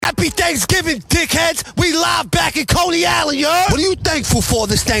Happy Thanksgiving, dickheads. We live back in Coney Island, yo. What are you thankful for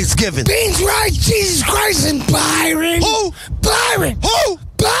this Thanksgiving? Beans, rice, Jesus Christ, and Byron. Who? Byron. Who?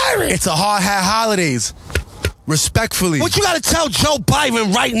 Byron. It's a hard hat holidays. Respectfully. What you gotta tell Joe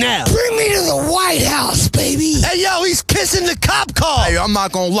Biden right now? Bring me to the White House, baby. Hey, yo, he's kissing the cop car. Hey, I'm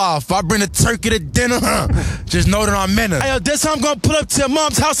not gonna lie. If I bring a turkey to dinner, just know that I'm in it. Hey, yo, this time I'm gonna put up to your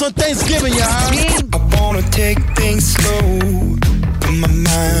mom's house on Thanksgiving, y'all. I wanna take things slow, put my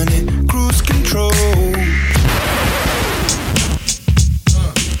mind in cruise control. You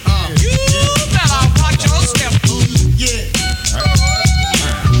better watch your step. Yeah.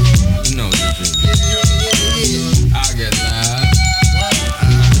 You know what this is. I'll get live.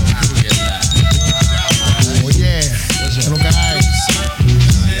 I'll get live. Oh, yeah. Little guys.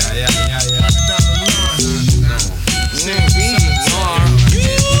 Yeah.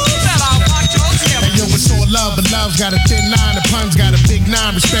 Hey, yo, it's all love, but love's got a thin line. The pun's got a big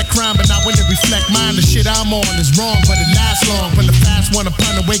nine. Respect crime, but not when it reflect mine. The shit I'm on is wrong, but it lasts long. When the fast one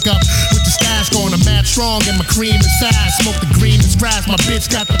upon to wake up with the stash going, I'm mad strong, and my cream is fast. Smoke the green is grass. My bitch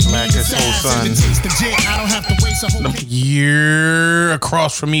got the meanest ass. And it takes the jit. I don't have to waste a whole You're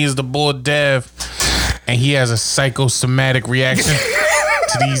across from me is the bull Dev, and he has a psychosomatic reaction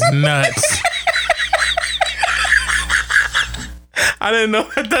to these nuts. I didn't know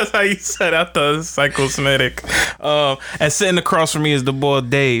that's how you said. I thought it was psychosomatic. And sitting across from me is the boy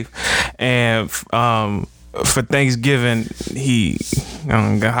Dave, and for Thanksgiving he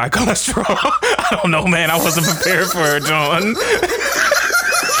got high cholesterol. I don't know, man. I wasn't prepared for it, John.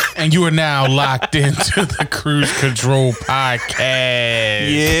 And you are now locked into the Cruise Control Podcast.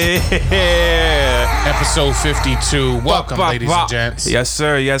 Yeah. Episode 52. Welcome, ladies and gents. Yes,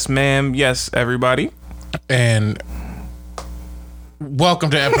 sir. Yes, ma'am. Yes, everybody. And welcome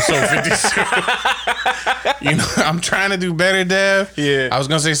to episode 52. You know, I'm trying to do better, Dev. Yeah. I was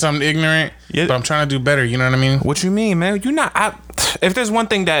going to say something ignorant, but I'm trying to do better. You know what I mean? What you mean, man? You're not. If there's one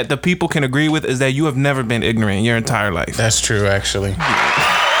thing that the people can agree with is that you have never been ignorant in your entire life. That's true, actually.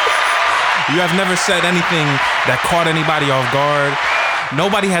 You have never said anything that caught anybody off guard.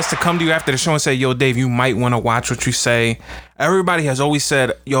 Nobody has to come to you after the show and say, yo, Dave, you might want to watch what you say. Everybody has always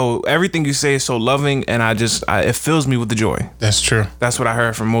said, yo, everything you say is so loving, and it fills me with the joy. That's true. That's what I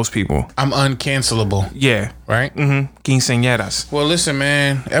heard from most people. I'm uncancelable. Yeah. Right? Mm-hmm. Quinceañeras. Well, listen,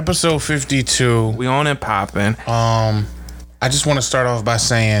 man. Episode 52. We on and popping. I just want to start off by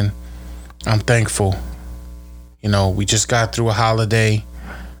saying I'm thankful. You know, we just got through a holiday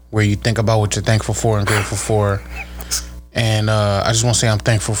where you think about what you're thankful for and grateful for. And I just want to say I'm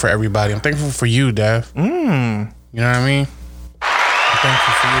thankful for everybody. I'm thankful for you, Dev. You know what I mean? I'm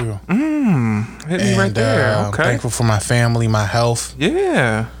thankful for you. Hit me right there. I'm Okay. thankful for my family, my health.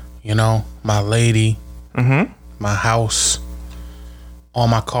 Yeah. You know, my lady, my house, all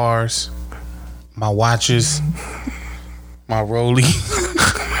my cars, my watches, my Rollie.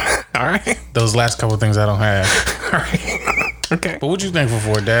 All right. Those last couple things I don't have. All right. Okay. But what you thankful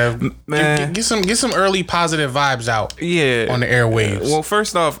for, Dev? Man. Get some early positive vibes out. Yeah. On the airwaves. Well,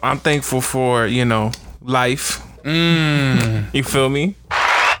 first off, I'm thankful for, life. You feel me?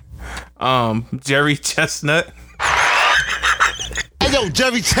 Jerry Chestnut. Hey, yo,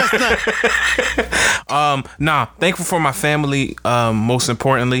 Jerry Chestnut. Thankful for my family, most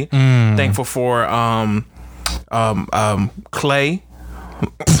importantly. Thankful for Clay.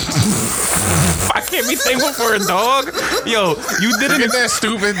 I can't be thankful for a dog. Yo, you didn't. Look at that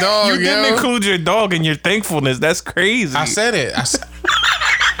stupid dog. You didn't include your dog in your thankfulness. That's crazy. I said it.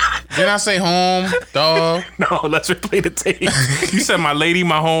 Didn't I say home, dog? No, let's replay the tape. You said my lady,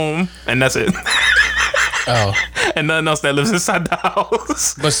 my home, and that's it. Oh. And nothing else that lives inside the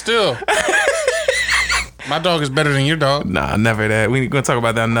house. But still, my dog is better than your dog. Nah, never that. We're going to talk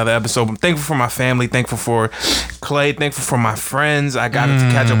about that in another episode. I'm thankful for my family. Thankful for Clay. Thankful for my friends. I got to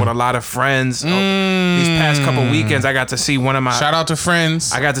catch up with a lot of friends. These past couple weekends, I got to see one of my... Shout out to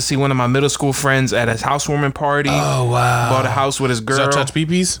friends. I got to see one of my middle school friends at his housewarming party. Oh, wow. Bought a house with his girl. Does that touch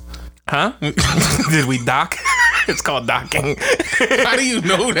peepees? Huh? Did we dock? It's called docking. How do you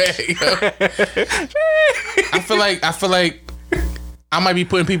know that? I feel like I might be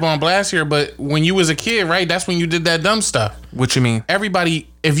putting people on blast here, but when you was a kid, right? That's when you did that dumb stuff. What you mean? Everybody,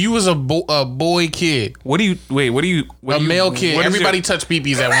 if you was a boy kid, male kid, everybody touched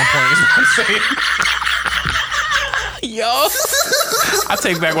peepees at one point. Is what I'm saying. Yo, I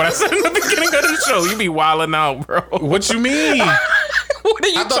take back what I said in the beginning of the show. You be wilding out, bro. What you mean? What are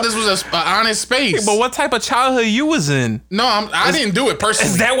you I thought this was an honest space. But what type of childhood you was in? No, I didn't do it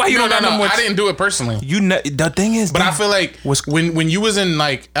personally. Is that why you don't got no more? I didn't do it personally. The thing is, but I feel like when you was in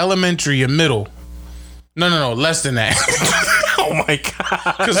like elementary or middle. No, less than that. Oh my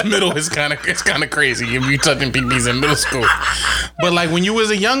god. Because middle is kind of crazy if you touching PPs in middle school. But like when you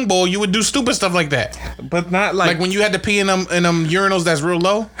was a young boy, you would do stupid stuff like that. But not like Like when you had to pee in them urinals that's real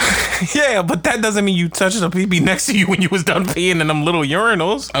low. yeah, but that doesn't mean you touched the PP next to you when you was done peeing in them little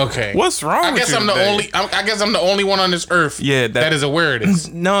urinals. Okay. What's wrong I with guess you I'm the today? only. I guess I'm the only one on this earth. Yeah, that is aware of this.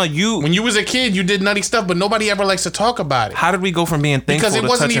 No, you. When you was a kid, you did nutty stuff, but nobody ever likes to talk about it How did we go from being thankful because it to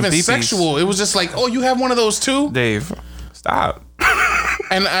wasn't touching even peepees? sexual. It was just like, oh, you have one of those too, Dave, stop.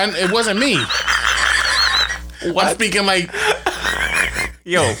 and it wasn't me. I'm speaking like,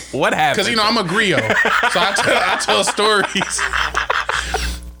 Yo, what happened? because I'm a griot, so I tell stories.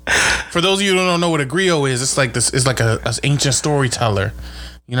 For those of you who don't know what a griot is, it's like this. It's like a ancient storyteller.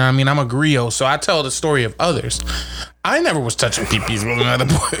 You know what I mean? I'm a griot, so I tell the story of others. I never was touching peepees with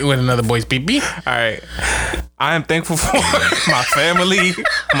another boy's peepee. All right. I am thankful for my family,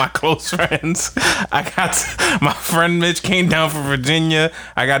 my close friends. My friend Mitch came down from Virginia.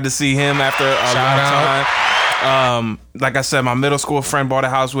 I got to see him after a long time. Like I said, my middle school friend bought a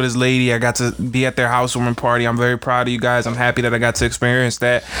house with his lady. I got to be at their housewarming party. I'm very proud of you guys. I'm happy that I got to experience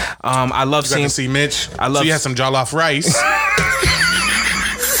that. I love You got seeing. to see Mitch. I love- So you had some jollof rice.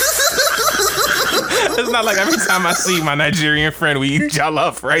 It's not like every time I see my Nigerian friend, we eat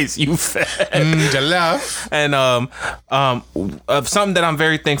jollof rice. You fat. Jollof. And of something that I'm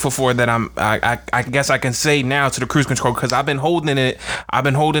very thankful for that I guess I can say now to the cruise control, because I've been holding it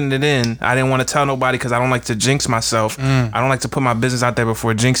in. I didn't want to tell nobody because I don't like to jinx myself. I don't like to put my business out there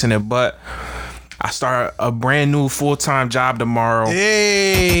before jinxing it, but I start a brand new full-time job tomorrow.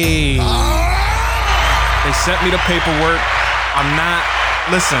 Hey. They sent me the paperwork.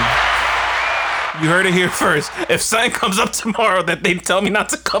 Listen, you heard it here first. If something comes up tomorrow that they tell me not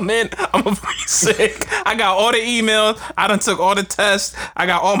to come in, I'm gonna be sick. I got all the emails. I done took all the tests. I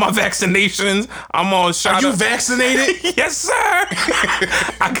got all my vaccinations. I'm all shot Are you up. vaccinated? Yes, sir. I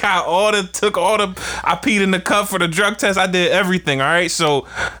peed in the cup for the drug test. I did everything. All right. So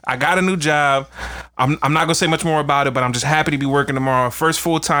I got a new job. I'm not gonna say much more about it, but I'm just happy to be working tomorrow. First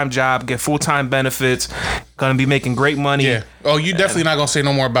full-time job, get full-time benefits. Gonna be making great money. Yeah. Oh, you definitely not gonna say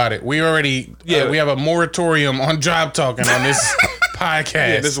no more about it. We already. We have a moratorium on job talking on this podcast.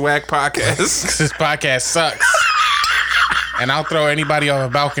 Yeah, this whack podcast. This podcast sucks. And I'll throw anybody off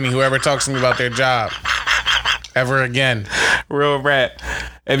a balcony whoever talks to me about their job ever again. Real rat.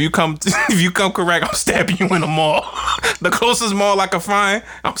 If you come correct, I'm stabbing you in the mall. The closest mall I can find,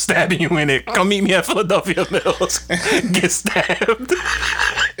 I'm stabbing you in it. Come meet me at Philadelphia Mills. Get stabbed.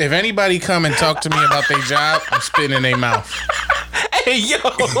 If anybody come and talk to me about their job, I'm spitting in their mouth. Hey, yo,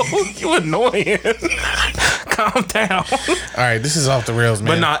 you annoying. Calm down. All right, this is off the rails,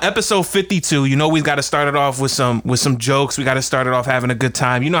 man. But nah, episode 52, you know we got to start it off with some jokes. We got to start it off having a good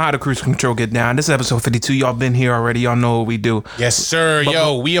time. You know how the cruise control get down. This is episode 52. Y'all been here already. Y'all know what we do. Yes, sir.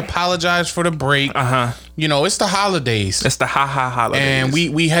 Yo, we apologize for the break. You know, it's the holidays. It's the holidays. And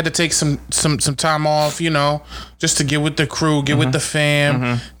we had to take some time off, you know, just to get with the crew, get with the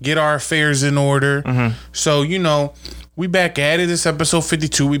fam, get our affairs in order. So, you know, we back at it. This episode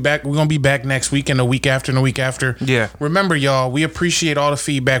 52. We're gonna be back next week and the week after and the week after. Yeah. Remember, y'all, we appreciate all the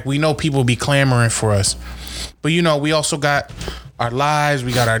feedback. We know people be clamoring for us. But you know, we also got our lives,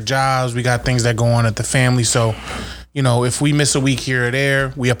 we got our jobs, we got things that go on at the family. So, you know, if we miss a week here or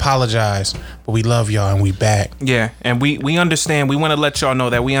there, we apologize. But we love y'all and we back. Yeah, and we understand. We want to let y'all know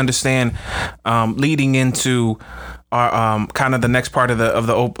that we understand leading into our kind of the next part of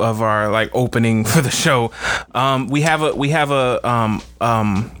our like opening for the show. We have a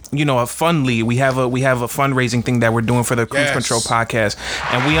you know, a fund lead. We have a fundraising thing that we're doing for the Cruise Control podcast,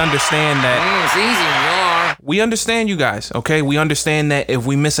 and we understand that It's easy, y'all. we understand you guys. Okay, we understand that if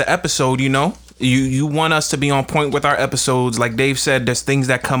we miss an episode, you know, you want us to be on point with our episodes. Like Dave said, there's things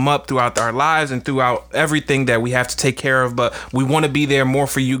that come up throughout our lives and throughout everything that we have to take care of, but we want to be there more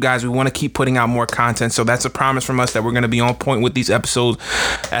for you guys. We want to keep putting out more content. So that's a promise from us that we're going to be on point with these episodes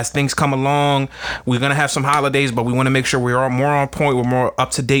as things come along. We're going to have some holidays, but we want to make sure we're more on point. We're more up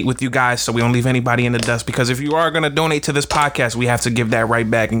to date with you guys, so we don't leave anybody in the dust, because if you are going to donate to this podcast, we have to give that right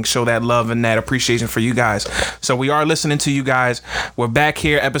back and show that love and that appreciation for you guys. So we are listening to you guys. We're back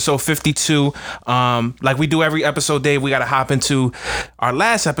here, episode 52. Like we do every episode, Dave, we got to hop into our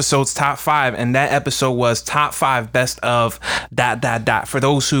last episode's top 5, and that episode was top 5 best of ... For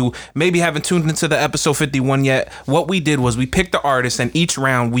those who maybe haven't tuned into the episode 51 yet, what we did was we picked the artist, and each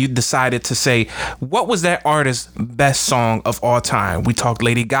round we decided to say what was that artist's best song of all time. We talked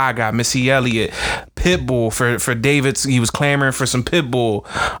Lady Gaga, Missy Elliott, Pitbull. For David's, he was clamoring for some Pitbull.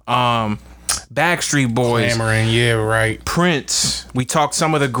 Backstreet Boys, Clamoring, yeah, right. Prince. We talked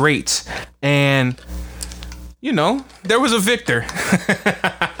some of the greats, and you know, there was a victor.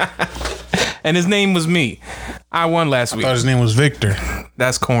 And his name was me. I won last week. I thought his name was Victor.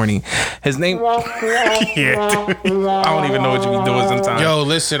 That's corny. His name. Yeah, dude. I don't even know what you be doing sometimes. Yo,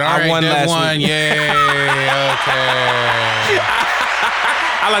 listen. All I right, won that last one. week. Yeah. Okay.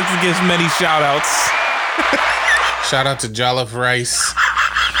 I like to give many shout outs. Shout out to Jollof Rice.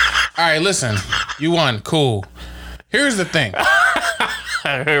 All right, listen. You won. Cool. Here's the thing.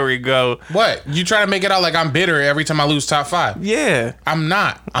 Here we go. What? You try to make it out like I'm bitter every time I lose top 5. Yeah. I'm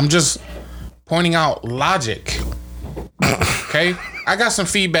not. I'm just pointing out logic. Okay? I got some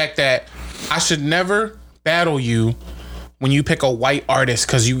feedback that I should never battle you when you pick a white artist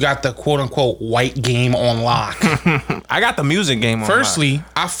because you got the quote unquote white game on lock. I got the music game on. Firstly,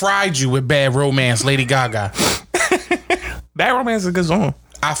 I fried you with Bad Romance, Lady Gaga. Bad Romance is a good song.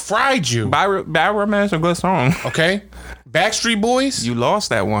 I fried you. Bad Romance is a good song. Okay? Backstreet Boys. You lost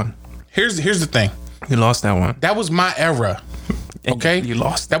that one. Here's the thing. You lost that one. That was my era. Okay? You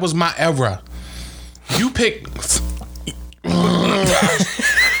lost. That was my era. You picked.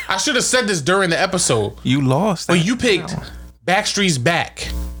 I should have said this during the episode. You lost. But you picked Backstreet's Back.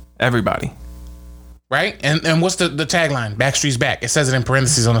 Everybody. Right? And what's the tagline? Backstreet's Back. It says it in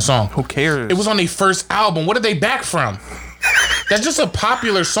parentheses on the song. Who cares? It was on their first album. What are they back from? That's just a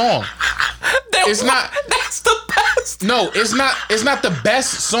popular song. It's not. That's the best. No, it's not. It's not the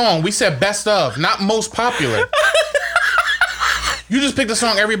best song. We said best of, not most popular. You just picked a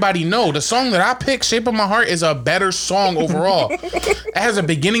song everybody know. The song that I picked, Shape of My Heart, is a better song overall. It has a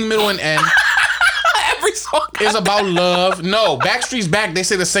beginning, middle, and end. Every song is about love. No, Backstreet's Back, they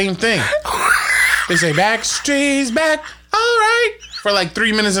say the same thing. They say Backstreet's Back, all right. For like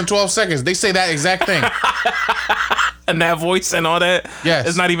 3 minutes and 12 seconds. They say that exact thing. And that voice and all that. Yes.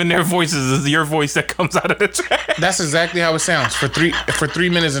 It's not even their voices. It's your voice that comes out of the track. That's exactly how it sounds for 3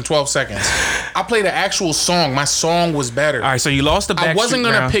 minutes and 12 seconds. I played an actual song. My song was better. All right, so you lost the Backstreet I wasn't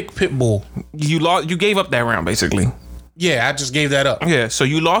going to round. pick Pitbull. You lost. You gave up that round, basically. Yeah, I just gave that up. Yeah, so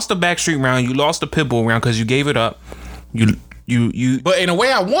you lost the Backstreet round. You lost the Pitbull round because you gave it up. You. But in a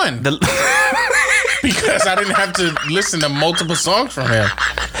way, I won. Because I didn't have to listen to multiple songs from him.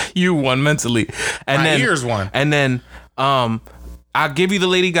 You won mentally. And My ears won. And then I'll give you the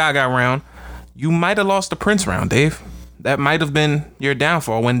Lady Gaga round. You might have lost the Prince round, Dave. That might have been your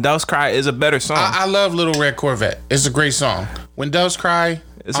downfall. When Doves Cry is a better song. I love Little Red Corvette. It's a great song. When Doves Cry,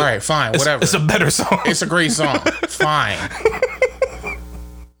 all right, fine, whatever. It's a better song. It's a great song. Fine.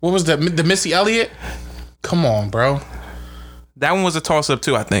 What was the Missy Elliott? Come on, bro. That one was a toss-up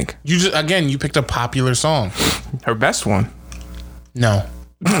too, I think. You picked a popular song. Her best one. No.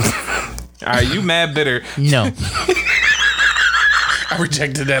 All right, you mad bitter. No. I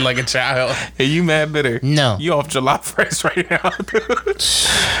rejected that like a child. Hey, you mad bitter. No. You off July 1st right now,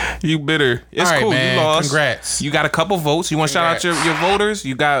 dude. You bitter. It's all right, cool. Man. You lost. Congrats. You got a couple votes. You want to shout out your voters?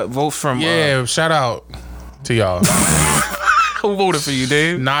 You got votes from... Yeah, shout out to y'all. Who voted for you,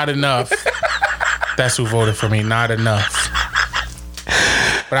 Dave? Not enough. That's who voted for me. Not enough.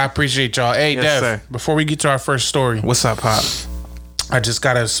 But I appreciate y'all. Hey, Yes, Dev, sir. before we get to our first story. What's up, Pop? I just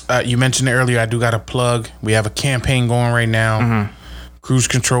got to, you mentioned it earlier, I do got to plug. We have a campaign going right now. Mm-hmm. Cruise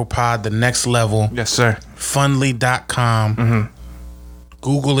Control Pod, the next level. Yes, sir. Fundly.com. Mm-hmm.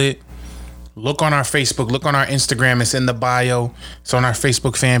 Google it. Look on our Facebook. Look on our Instagram. It's in the bio. It's on our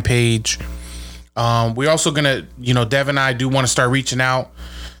Facebook fan page. We're also going to, Dev and I do want to start reaching out.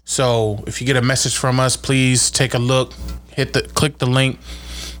 So if you get a message from us, please take a look. Click the link.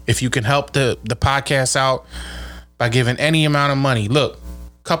 If you can help the podcast out by giving any amount of money. Look,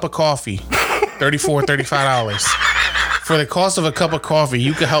 cup of coffee, $34, $35. For the cost of a cup of coffee,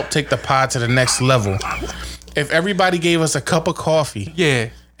 you can help take the pod to the next level. If everybody gave us a cup of coffee. Yeah.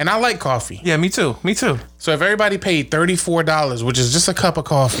 And I like coffee. Yeah, me too. Me too. So if everybody paid $34, which is just a cup of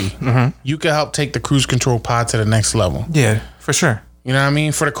coffee, you can help take the Cruise Control pod to the next level. Yeah, for sure. You know what I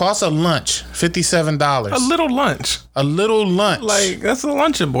mean? For the cost of lunch, $57. A little lunch. A little lunch. Like, that's a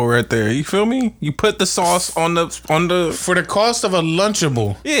Lunchable right there. You feel me? You put the sauce on the For the cost of a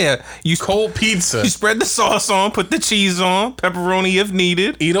Lunchable. Yeah. You cold pizza. You spread the sauce on, put the cheese on, pepperoni if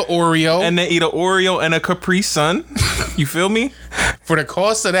needed. Eat an Oreo. And then eat an Oreo and a Capri Sun. You feel me? For the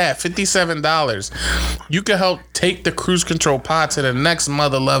cost of that, $57, you can help take the Cruise Control pod to the next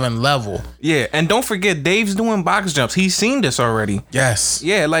mother-loving level. Yeah, and don't forget, Dave's doing box jumps. He's seen this already. Yes.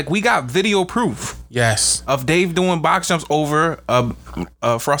 Yeah, like we got video proof Yes. of Dave doing box jumps over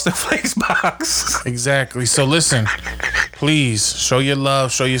a Frosted Flakes box. Exactly. So listen, please show your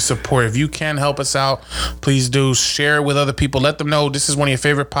love, show your support. If you can help us out, please do. Share it with other people. Let them know this is one of your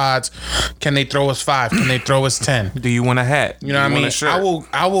favorite pods. Can they throw us 5? Can they throw us 10? Do you want a hat? You know what I mean?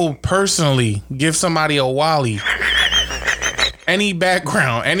 I will personally give somebody a Wally. Any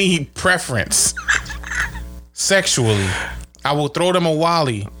background, any preference, sexually, I will throw them a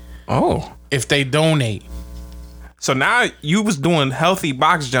Wally. Oh. If they donate. So now you was doing healthy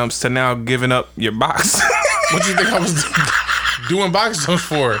box jumps to now giving up your box. What you think I was doing box jumps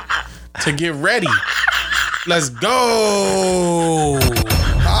for? To get ready. Let's go.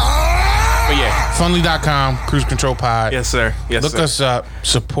 But yeah, Funly.com, Cruise Control Pod. Yes, sir. Yes, Look sir. us up,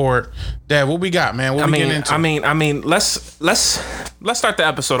 support. Dad, what we got, man? What we getting into? I mean, let's start the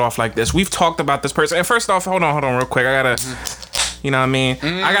episode off like this. We've talked about this person. And first off, hold on real quick. I gotta, you know what I mean?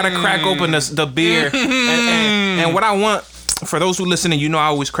 I gotta crack open the beer. And what I want, for those who listen, you know I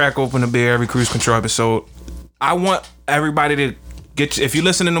always crack open the beer every Cruise Control episode. I want everybody to get, if you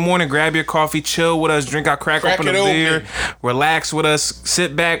listen in the morning, grab your coffee, chill with us, drink our crack open the beer, relax with us,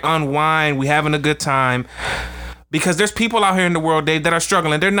 sit back, unwind. We having a good time. Because there's people out here in the world, Dave, that are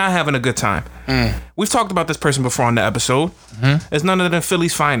struggling. They're not having a good time. We've talked about this person before on the episode. It's none other than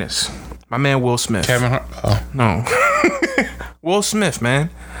Philly's finest. My man, Will Smith. Kevin Hart. Oh. No. Will Smith, man.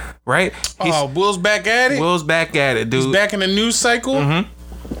 Right? Will's back at it? Will's back at it, dude. He's back in the news cycle?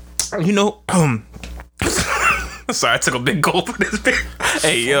 You know, sorry, I took a big gulp of this beer.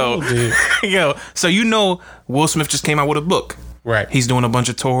 Hey, yo. So you know Will Smith just came out with a book. Right. He's doing a bunch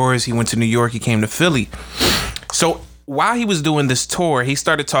of tours. He went to New York. He came to Philly. So while he was doing this tour, he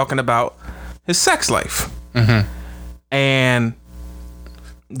started talking about his sex life. And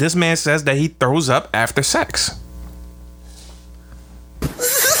this man says that he throws up after sex.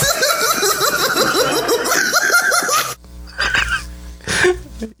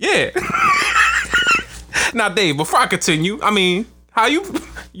 Yeah. Now, Dave, before I continue, I mean, how you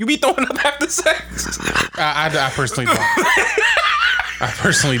be throwing up after sex? I personally don't. I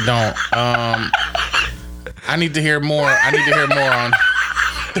personally don't. I need to hear more. I need to hear more on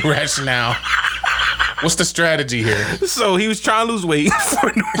the rationale. What's the strategy here? So he was trying to lose weight for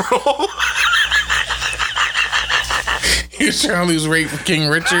a new role. He was trying to lose weight for King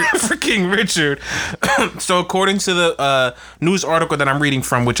Richard. For King Richard. So according to the news article that I'm reading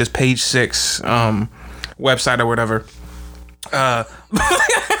from, which is Page 6 website or whatever.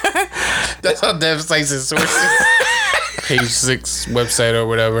 That's how Dev cites his sources. Page 6 website or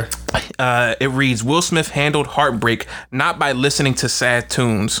whatever. It reads, Will Smith handled heartbreak not by listening to sad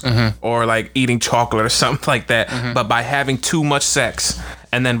tunes or like eating chocolate or something like that, but by having too much sex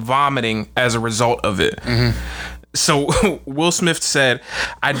and then vomiting as a result of it. So Will Smith said,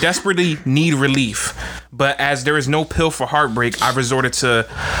 I desperately need relief, but as there is no pill for heartbreak, I resorted to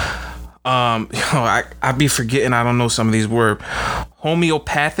I be forgetting, I don't know some of these words,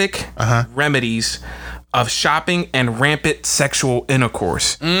 homeopathic remedies of shopping and rampant sexual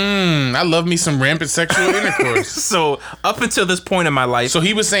intercourse. I love me some rampant sexual intercourse. So up until this point in my life, So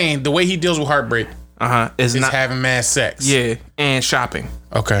he was saying the way he deals with heartbreak is is not having mad sex. yeah, and shopping.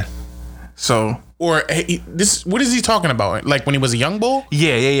 Okay. So Or what is he talking about? Like when he was a young bull?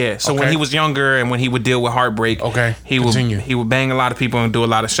 yeah. So when Okay. he was younger and when he would deal with heartbreak, Okay, he continue. would bang a lot of people and do a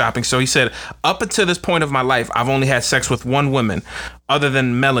lot of shopping. So he said, up until this point of my life, I've only had sex with one woman, other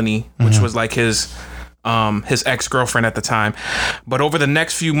than Melanie, which was like his ex-girlfriend at the time. But over the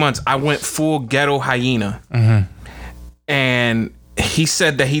next few months, I went full ghetto hyena. And he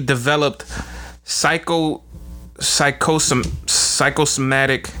said that he developed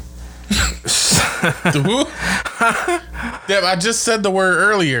psychosomatic. Deb, I just said the word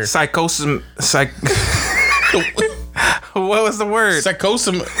earlier. What was the word?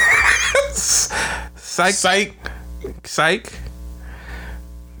 Psychosom. Psych.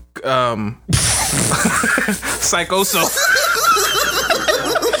 Psychoso.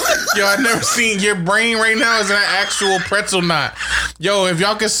 Yo, I've never seen your brain right now is an actual pretzel knot. Yo, if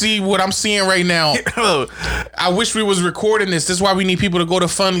y'all can see what I'm seeing right now, I wish we was recording this. This is why we need people to go to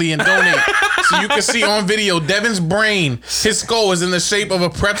Fundly and donate. So you can see on video, Devin's brain, his skull is in the shape of a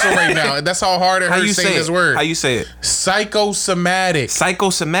pretzel right now. That's how hard it hurts saying this word. How you say it? Psychosomatic.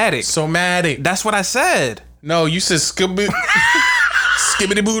 Psychosomatic. Somatic. That's what I said. No, you said skibbity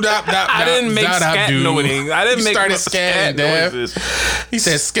boo dop dop. I didn't make scat noises. I didn't make started scatting, Dev. noises. He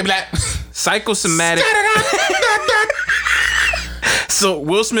said skiblat. Psychosomatic. So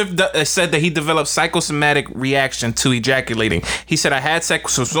Will Smith said that he developed psychosomatic reaction to ejaculating. He said, I had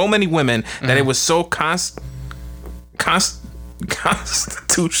sex with so many women that it was so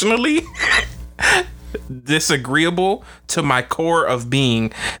constitutionally disagreeable to my core of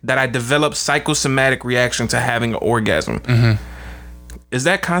being that I develop psychosomatic reaction to having an orgasm. Mm-hmm. Is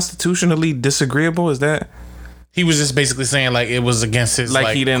that constitutionally disagreeable? Is that... He was just basically saying like it was against his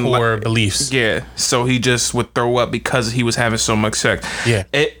like he didn't core beliefs. Yeah, so he just would throw up because he was having so much sex. Yeah,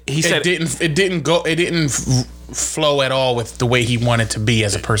 he said it didn't flow at all with the way he wanted to be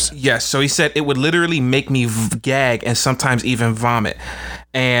as a person. Yes, so he said it would literally make me gag and sometimes even vomit.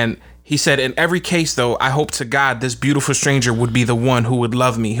 And he said, in every case, though, I hope to God this beautiful stranger would be the one who would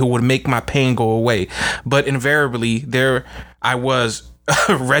love me, who would make my pain go away. But invariably, there I was,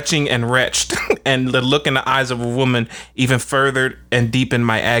 retching and wretched, and the look in the eyes of a woman even furthered and deepened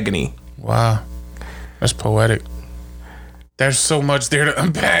my agony. Wow, that's poetic. There's so much there to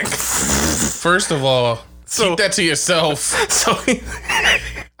unpack. First of all, keep that to yourself. So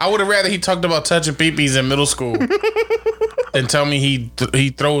I would have rather he talked about touching peepees in middle school than tell me he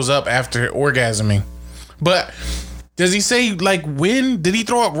throws up after orgasming. But does he say like when did he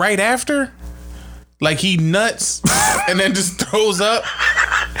throw up right after? Like he nuts and then just throws up?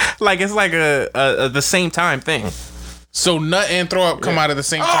 Like it's like a the same time thing. So nut and throw up come out at the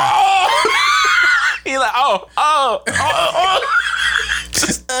same time. He like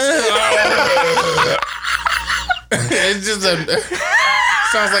It's just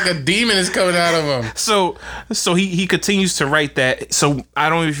sounds like a demon is coming out of him. So he continues to write that. So I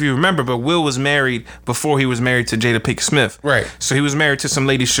don't know if you remember, but Will was married before he was married to Jada Pinkett Smith. Right. So he was married to some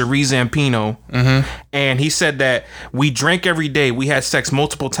lady, Cherie Zampino. Mm-hmm. And he said that we drank every day. We had sex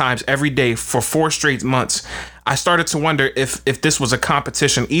multiple times every day for 4 straight months. I started to wonder if this was a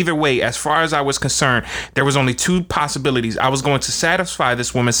competition. Either way, as far as I was concerned, there was only 2 possibilities. I was going to satisfy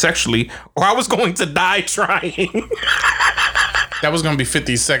this woman sexually, or I was going to die trying. That was gonna be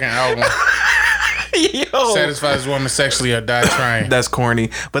 50's second album. Yo. Satisfy this woman sexually or die trying. That's corny,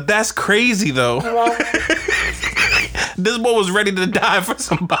 but that's crazy though. This boy was ready to die for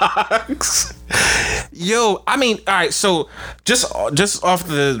some box. Yo, I mean, all right. So just off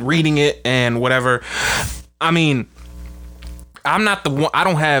the reading it and whatever. I mean, I'm not the one. I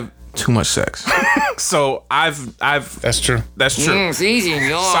don't have too much sex. So I've That's true. That's true. It's easy,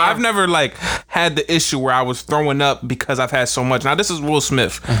 So I've never like had the issue where I was throwing up because I've had so much. Now this is Will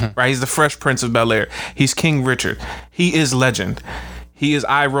Smith, right? He's the Fresh Prince of Bel-Air. He's King Richard. He is legend. He is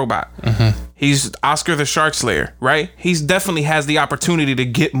iRobot. He's Oscar the Shark Slayer, right? He's definitely has the opportunity to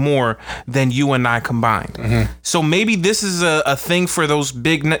get more than you and I combined. So maybe this is a thing for those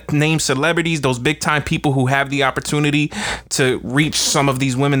big name celebrities, those big time people who have the opportunity to reach some of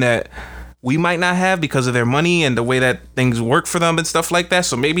these women that we might not have because of their money and the way that things work for them and stuff like that.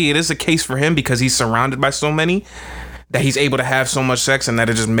 So maybe it is a case for him because he's surrounded by so many that he's able to have so much sex and that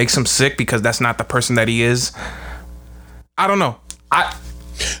it just makes him sick because that's not the person that he is. I don't know.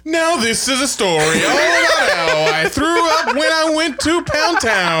 Now this is a story all about how I threw up when I went to Pound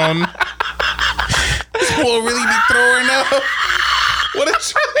Town. This boy really be throwing up. What a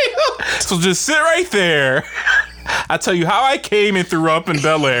child. So just sit right there. I'll tell you how I came and threw up in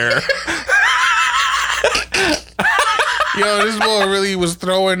Bel Air. Yo, this boy really was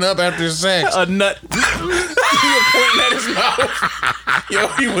throwing up after sex. A nut. He was pointing at his mouth. Yo,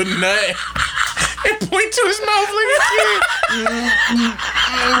 he would nut and point to his mouth like a kid.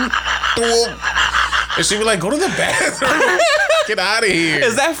 And she be like, go to the bathroom. Get out of here.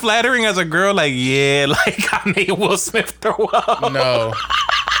 Is that flattering as a girl? Like, yeah, like I made Will Smith throw up. No.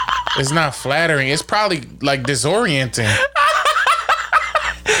 It's not flattering. It's probably like disorienting.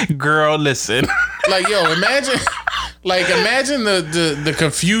 Girl, listen. Like, yo, imagine the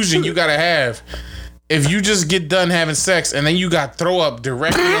confusion you gotta have if you just get done having sex and then you got throw up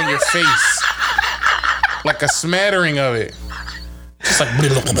directly on your face. Like a smattering of it. Just like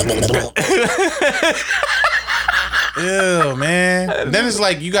ew, man. Then it's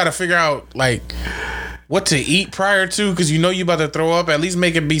like you gotta figure out like what to eat prior to, because you know you about to throw up. At least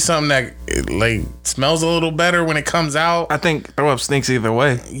make it be something that like smells a little better when it comes out. I think throw up stinks either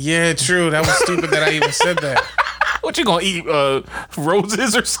way. Yeah, true. That was stupid that I even said that. What you gonna eat?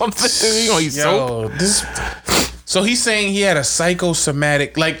 Roses or something? You gonna eat soap? So he's saying he had a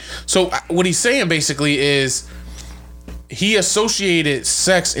psychosomatic, like, so what he's saying basically is he associated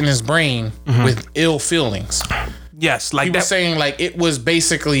sex in his brain with ill feelings. Yes, like he was saying like it was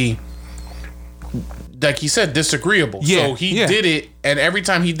basically, like he said, disagreeable. Yeah, so he did it, and every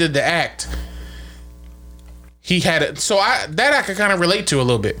time he did the act, he had it. So I could kind of relate to a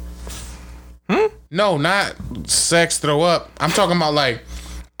little bit. No, not sex, throw up. I'm talking about like,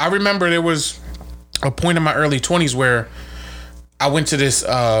 I remember there was a point in my early 20s where I went to this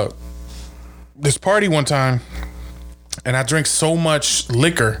party one time, and I drank so much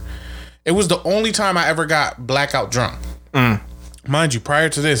liquor. It was the only time I ever got blackout drunk. Mind you, prior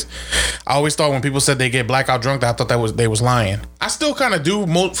to this, I always thought when people said they get blackout drunk, I thought they was lying. I still kind of do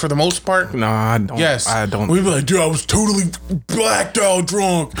for the most part. No, I don't. Yes, I don't. We'd be like, dude, I was totally blacked out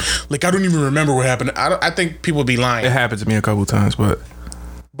drunk. Like, I don't even remember what happened. I think people be lying. It happened to me a couple times, but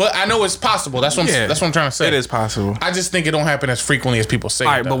I know it's possible. That's what I'm trying to say. It is possible. I just think it don't happen as frequently as people say.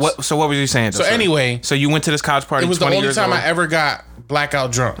 All right, but what was you saying? So anyway, so you went to this college party. It was the 20 only years time old? I ever got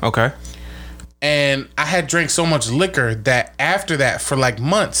blackout drunk. Okay. And I had drank so much liquor that after that, for like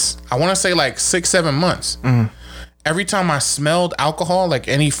months, I want to say like 6-7 months, every time I smelled alcohol, like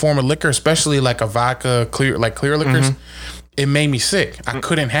any form of liquor, especially like a vodka, clear liquors, it made me sick. I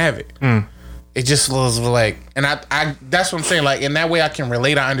couldn't have it. It just was like, and I that's what I'm saying. Like, in that way I can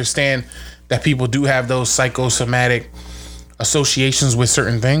relate. I understand that people do have those psychosomatic associations with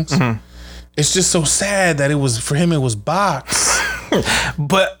certain things. It's just so sad that it was, for him, it was box.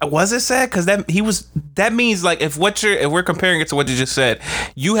 But was it sad? Because that means, like, if we're comparing it to what you just said,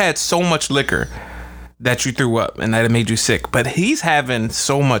 you had so much liquor that you threw up and that it made you sick. But he's having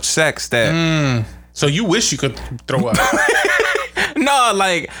so much sex that So you wish you could throw up. no,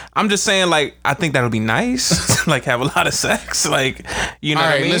 like, I'm just saying, like, I think that'll be nice. Like, have a lot of sex, like, you know. All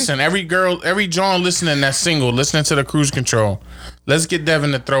what right, I mean? listen, every John listening that's single, listening to the Cruise Control, let's get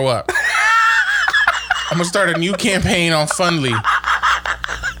Devin to throw up. I'm gonna start a new campaign on Fundly,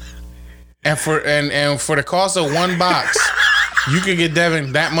 and for the cost of one box, you could get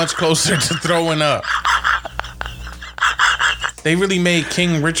Devin that much closer to throwing up. They really made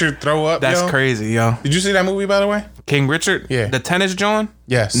King Richard throw up. That's crazy, yo. Did you see that movie, by the way? King Richard? Yeah. The tennis John?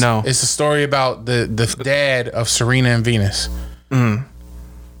 Yes. No. It's a story about the dad of Serena and Venus.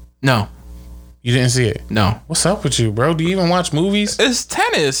 No. You didn't see it? No. What's up with you, bro? Do you even watch movies? It's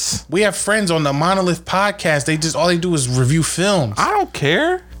tennis. We have friends on the Monolith podcast. All they do is review films. I don't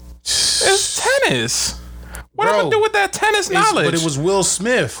care. It's tennis. What am I Bro, do with that tennis knowledge? But it was Will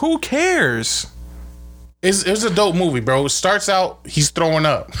Smith. Who cares? It was a dope movie, bro. It starts out, he's throwing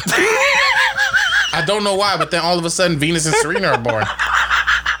up. I don't know why, but then all of a sudden, Venus and Serena are born.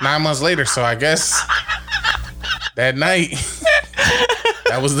 9 months later, so I guess that night,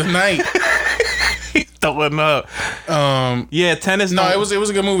 that was the night. Throwing up. Yeah, tennis. No, it was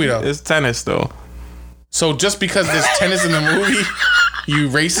a good movie though. It's tennis though. So just because there's tennis in the movie, you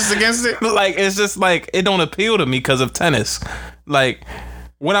racist against it? Like, it's just like, it don't appeal to me because of tennis. Like,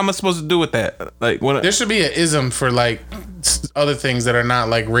 what am I supposed to do with that? Like, what? There should be an ism for like other things that are not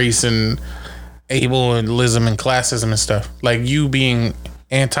like race and ableism and classism and stuff. Like you being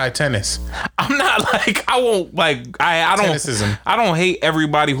anti-tennis. I'm not like, I won't like, I don't. Tennisism. I don't hate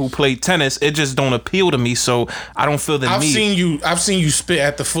everybody who play tennis. It just don't appeal to me, so I don't feel the I've need. seen you spit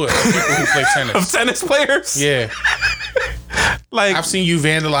at the foot of people who play tennis. Of tennis players? Yeah. Like, I've seen you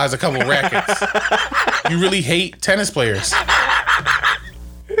vandalize a couple rackets. You really hate tennis players.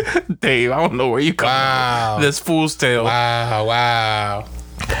 Dave, I don't know where you come Wow. from. This fool's tale. Wow.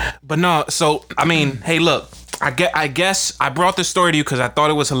 But no, so I mean, hey, look, I guess I brought this story to you because I thought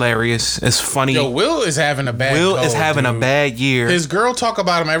it was hilarious. It's funny. Yo, Will is having a bad Will go, is having a dude. bad year. His girl talk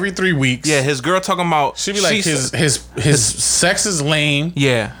about him every 3 weeks. Yeah, his girl talking about. She be like, his sex is lame.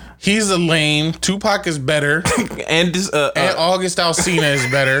 Yeah. He's a lame. Tupac is better. And this, And August Alsina is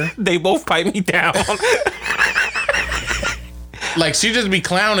better. they both pipe me down. Like, she just be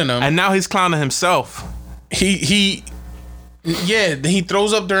clowning him. And now he's clowning himself. He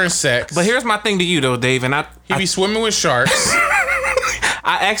throws up during sex. But here's my thing to you though, Dave, and he be swimming with sharks.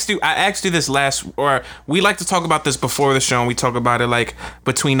 I asked you this or we like to talk about this before the show, and we talk about it like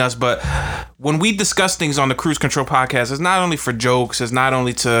between us, but when we discuss things on the Cruise Control podcast, it's not only for jokes, it's not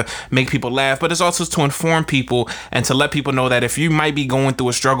only to make people laugh, but it's also to inform people and to let people know that if you might be going through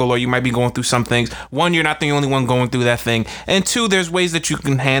a struggle or you might be going through some things, one, you're not the only one going through that thing, and two, there's ways that you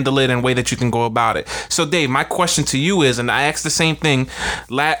can handle it and a way that you can go about it. So Dave, my question to you is, and I asked the same thing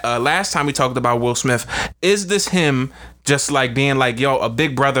last time we talked about Will Smith, is this him just like being like, yo, a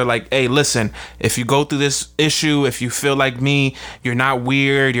big brother, like, hey, listen, if you go through this issue, if you feel like me, you're not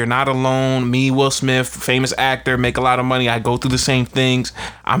weird, you're not alone. Me, Will Smith, famous actor, make a lot of money, I go through the same things.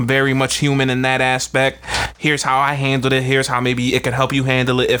 I'm very much human in that aspect. Here's how I handled it. Here's how maybe it could help you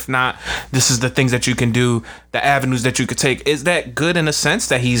handle it. If not, this is the things that you can do, the avenues that you could take. Is that good in a sense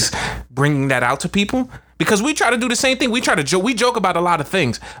that he's bringing that out to people? Because we try to do the same thing. We try to we joke about a lot of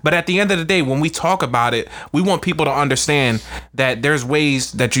things, but at the end of the day, when we talk about it, we want people to understand that there's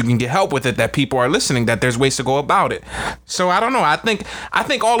ways that you can get help with it, that people are listening, that there's ways to go about it. So I don't know. I think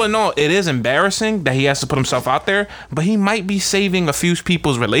all in all, it is embarrassing that he has to put himself out there, but he might be saving a few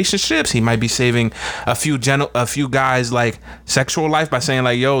people's relationships. He might be saving a few guys like sexual life by saying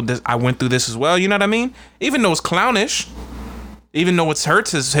like, yo, I went through this as well. You know what I mean? Even though it's clownish, even though it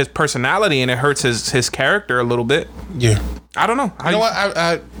hurts his personality and it hurts his character a little bit. Yeah. I don't know. You know what?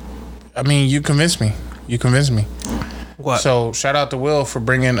 I mean, you convinced me. What? So shout out to Will for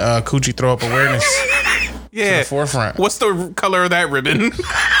bringing coochie throw up awareness to the forefront. What's the color of that ribbon?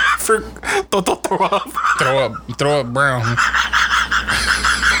 For throw up. Throw up brown.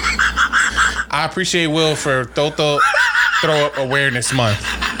 I appreciate Will for Throw Up Awareness Month.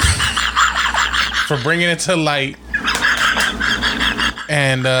 For bringing it to light.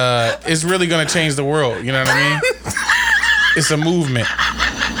 And it's really going to change the world. You know what I mean? It's a movement.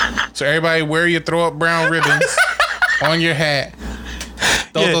 So everybody wear your throw up brown ribbons on your hat.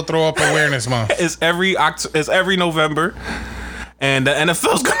 Throw Up Awareness Month. It's every November. And the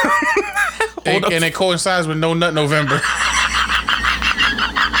NFL's going to and it coincides with No Nut November.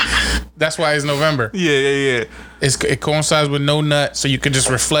 That's why it's November. Yeah. It coincides with No Nut, so you can just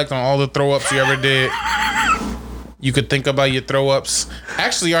reflect on all the throw ups you ever did. You could think about your throw ups.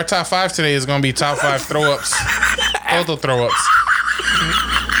 Actually, our top 5 today is going to be top 5 throw ups. Total throw ups.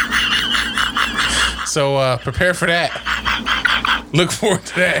 So prepare for that. Look forward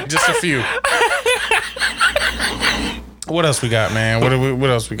to that. Just a few. What else we got, man? What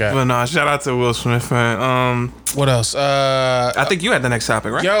else we got? But no, shout out to Will Smith, man. What else? I think you had the next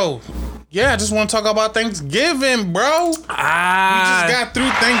topic, right? Yo, yeah, I just want to talk about Thanksgiving, bro. We just got through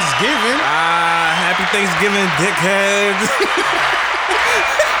Thanksgiving. Happy Thanksgiving, dickheads.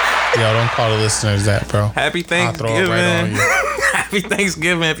 Yo, don't call the listeners that, bro. Happy Thanksgiving. I'll throw it right on you. Happy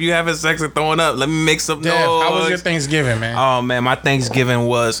Thanksgiving. If you having sex and throwing up, let me make some noise. How was your Thanksgiving, man? Oh, man, my Thanksgiving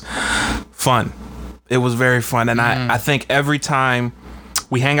was fun. It was very fun. And I think every time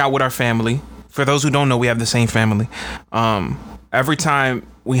we hang out with our family, for those who don't know, we have the same family. Every time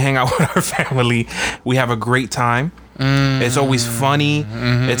we hang out with our family, we have a great time. It's always funny.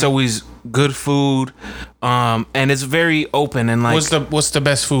 It's always good food. And it's very open and like. What's the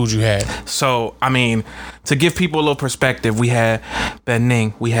best food you had? So, I mean, to give people a little perspective, we had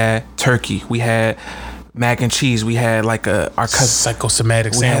bening, we had turkey, we had mac and cheese, we had like our cousin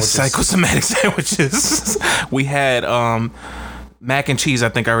psychosomatic sandwiches. We had mac and cheese. I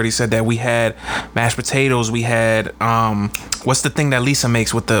think I already said that. We had mashed potatoes. We had what's the thing that Lisa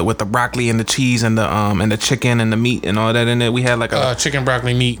makes with the broccoli and the cheese and the chicken and the meat and all that in it. We had like a chicken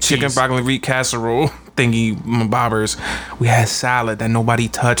broccoli meat casserole thingy bobbers. We had salad that nobody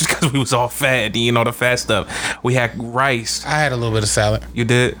touched because we was all fat, the fat stuff. We had rice. I had a little bit of salad. You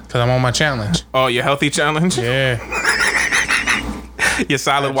did? Because I'm on my challenge. Oh, your healthy challenge? Yeah. Your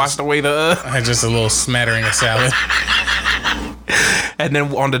salad washed away the I had just a little smattering of salad. And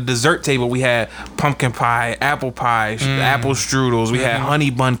then on the dessert table, we had pumpkin pie, apple pie, apple strudels. We had honey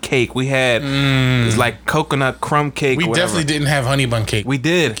bun cake. We had it was like coconut crumb cake. We definitely didn't have honey bun cake. We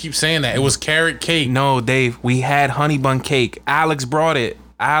did. I keep saying that. It was carrot cake. No, Dave, we had honey bun cake. Alex brought it.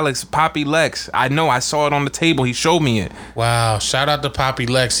 Poppy Lex. I know. I saw it on the table. He showed me it. Wow. Shout out to Poppy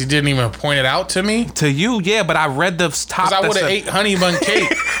Lex. He didn't even point it out to me. To you, yeah, but I read the top. Because I would have ate honey bun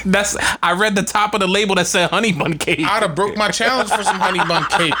cake. I read the top of the label that said honey bun cake. I'd have broke my challenge for some honey bun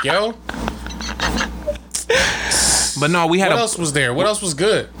cake, yo. But no, we had. What else was there? What else was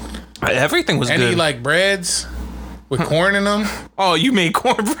good? Everything was good. Any like breads with corn in them? Oh, you made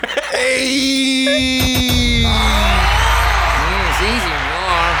cornbread. Hey. It's easy.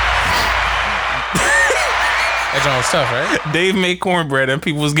 That joint was tough, right? Dave made cornbread and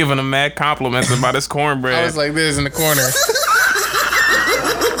people was giving him mad compliments about his cornbread. I was like this in the corner.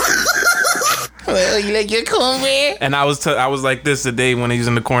 Oh, you like your cornbread? And I was like this to Dave when he was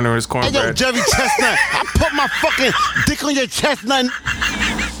in the corner of his cornbread. Hey, yo, Jerry Chestnut, I put my fucking dick on your chestnut.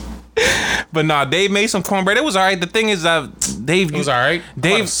 But nah, Dave made some cornbread. It was all right. The thing is, Dave... It was all right.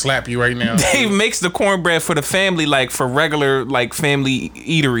 Dave... slap you right now. Dave makes the cornbread for the family, like for regular, like family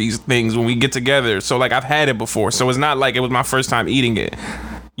eateries things when we get together. So like I've had it before. So it's not like it was my first time eating it.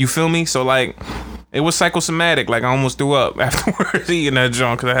 You feel me? So like... It was psychosomatic. Like I almost threw up afterwards eating that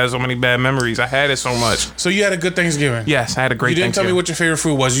junk because I had so many bad memories. I had it so much. So you had a good Thanksgiving? Yes, I had a great Thanksgiving. You didn't tell me what your favorite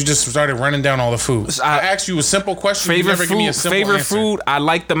food was. You just started running down all the food. I asked you a simple question. Favorite you never food? Give me a simple favorite answer. food? I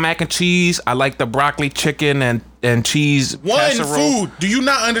like the mac and cheese. I like the broccoli chicken and cheese casserole. Food. Do you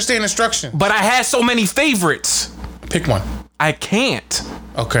not understand instructions? But I had so many favorites. Pick one. I can't.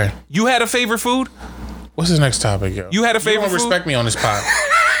 Okay. You had a favorite food? What's the next topic, yo? You had a favorite You don't food? respect me on this pod.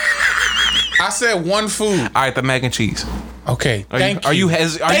 I said one food. All right, the mac and cheese. Okay, thank Are you? you.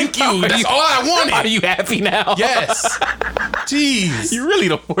 Thank you. That's all I wanted. Are you happy now? Yes. Jeez. You really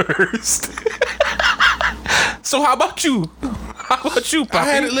the worst. So how about you? How about you, Poppy?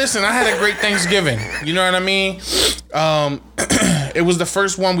 I had a great Thanksgiving. You know what I mean? It was the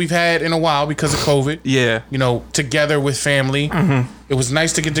first one we've had in a while because of COVID. Yeah. You know, together with family. It was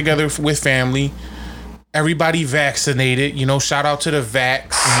nice to get together with family. Everybody vaccinated. You know, shout out to the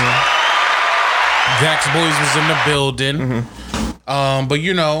Vax. Vax Boys was in the building. But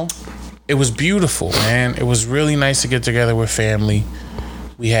you know, it was beautiful, man. It was really nice to get together with family.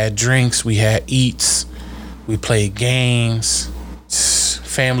 We had drinks, we had eats, we played games.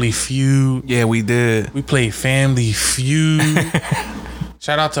 Family Feud. Yeah, we did. We played Family Feud.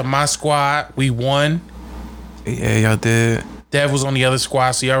 Shout out to my squad. We won. Yeah, y'all did. Dev was on the other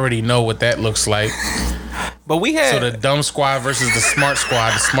squad, so you already know what that looks like. But we had. So the dumb squad versus the smart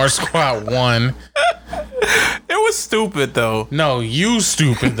squad. The smart squad won. It was stupid though. No, you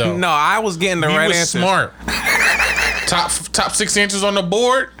stupid though. No, I was getting the He right was answer. smart. Top 6 answers on the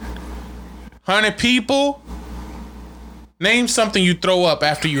board. 100 people. Name something you throw up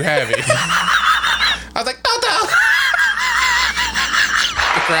after you have it. I was like, no.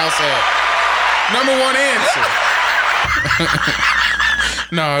 The crowd said, number one answer.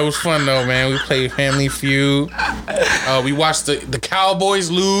 No, it was fun though, man. We played Family Feud. We watched the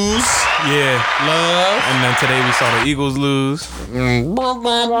Cowboys lose. Yeah. Love. And then today we saw the Eagles lose.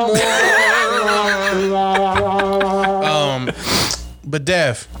 But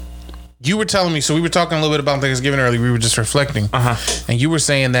Dev, you were telling me, so we were talking a little bit about Thanksgiving earlier. We were just reflecting. And you were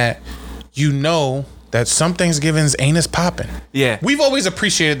saying that you know that some Thanksgivings ain't as popping. Yeah. We've always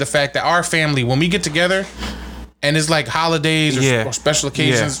appreciated the fact that our family, when we get together and it's like holidays or special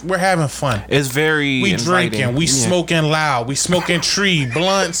occasions, we're having fun. It's very We inviting. drinking, we smoking loud, we smoking tree,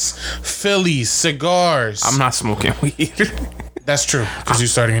 blunts, Phillies, cigars. I'm not smoking weed. That's true, because you're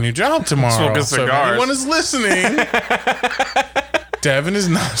starting a new job tomorrow. Smoking So if cigars. anyone is listening, Devin is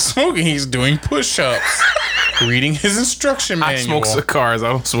not smoking. He's doing push-ups, reading his instruction I manual. smoke cigars. I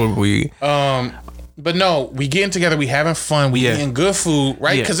don't smoke weed. But no, we getting together, we having fun, we eating good food,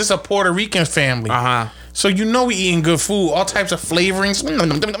 right? Yeah. Because it's a Puerto Rican family. So you know we eating good food, all types of flavorings.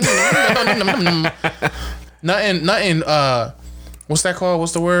 nothing, what's that called?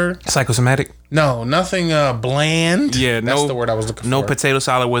 What's the word? Psychosomatic? No, nothing bland. Yeah, That's the word I was looking No for. potato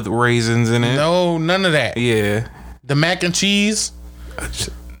salad with raisins in it. No, none of that. Yeah. The mac and cheese,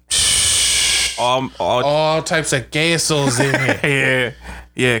 all types of quesos in it. Yeah.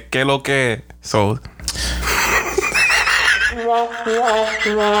 Yeah. Que lo que. So.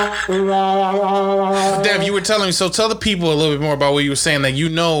 Dev, you were telling me, so tell the people a little bit more about what you were saying, that you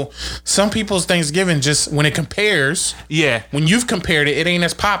know some people's Thanksgiving, just when it compares, when you've compared it, it ain't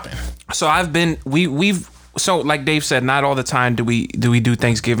as popping. So we've so like Dave said, not all the time do we do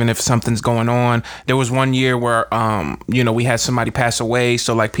Thanksgiving if something's going on. There was one year where we had somebody pass away,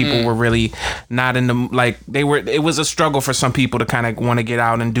 so like people were really not in the it was a struggle for some people to kind of want to get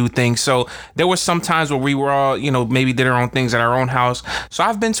out and do things. So there were some times where we were all, maybe did our own things at our own house. So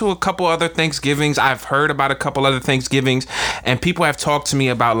I've been to a couple other Thanksgivings. I've heard about a couple other Thanksgivings, and people have talked to me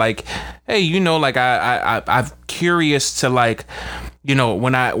about like, hey, I'm curious to like,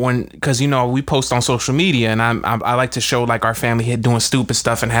 because we post on social media, and I like to show like our family here doing stupid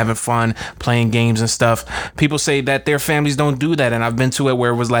stuff and having fun playing games and stuff. People say that their families don't do that, and I've been to it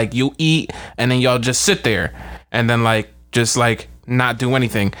where it was like you eat and then y'all just sit there and then like just like not do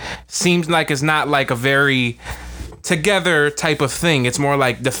anything. Seems like it's not like a very together type of thing. It's more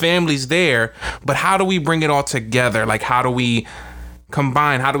like the family's there, but how do we bring it all together? Like how do we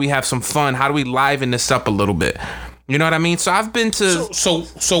combine? How do we have some fun? How do we liven this up a little bit? You know what I mean? So I've been to. So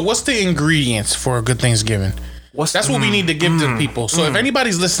what's the ingredients for a good Thanksgiving? That's what we need to give to people. So if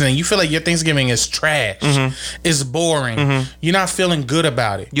anybody's listening, you feel like your Thanksgiving is trash, it's boring, you're not feeling good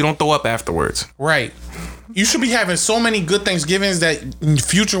about it. You don't throw up afterwards. Right. You should be having so many good Thanksgivings that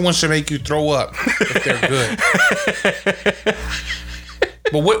future ones should make you throw up if they're good.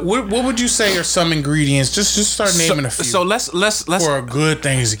 But what would you say are some ingredients? Just start naming a few. So let's for a good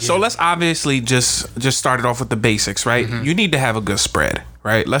Thanksgiving. So let's obviously just start it off with the basics, right? You need to have a good spread,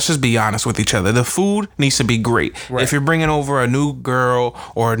 right? Let's just be honest with each other. The food needs to be great. Right. If you're bringing over a new girl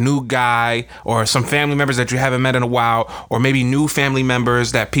or a new guy or some family members that you haven't met in a while, or maybe new family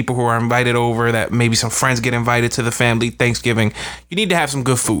members, that people who are invited over, that maybe some friends get invited to the family Thanksgiving, you need to have some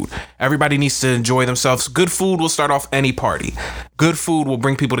good food. Everybody needs to enjoy themselves. Good food will start off any party. Good food will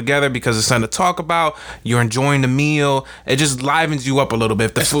bring people together because it's something to talk about. You're enjoying the meal. It just livens you up a little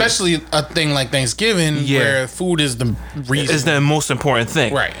bit. Especially a thing like Thanksgiving, where food is the reason. Is the most important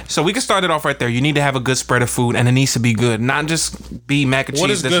thing. Right. So we can start it off right there. You need to have a good spread of food, and it needs to be good, not just be mac and cheese. What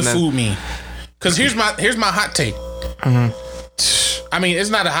does good food mean? Because here's my hot take. I mean, it's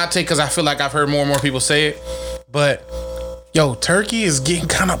not a hot take because I feel like I've heard more and more people say it, but yo, turkey is getting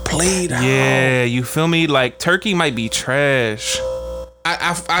kind of played out. Yeah, you feel me? Like, turkey might be trash.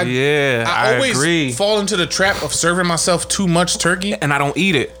 I always agree. fall into the trap of serving myself too much turkey, And I don't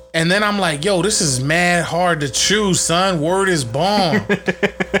eat it. and then I'm like, yo, this is mad hard to chew, son. Word is bomb.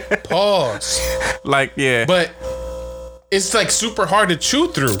 Pause. Like, yeah. But it's like super hard to chew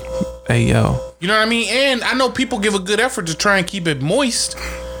through. Hey, yo. You know what I mean? And I know people give a good effort to try and keep it moist,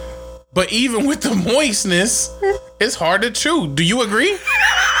 but even with the moistness, it's hard to chew. Do you agree?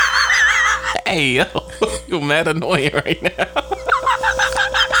 Hey, yo. You're mad annoying right now.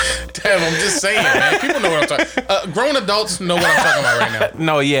 Damn, I'm just saying, man. People know what I'm talking. Grown adults know what I'm talking about right now.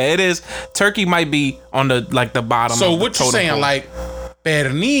 No, yeah, it is. Turkey might be on the bottom. So of the what you totem saying, pole. like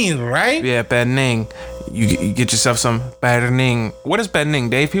pernil, right? Yeah, pernil. You get yourself some pernil. What is pernil,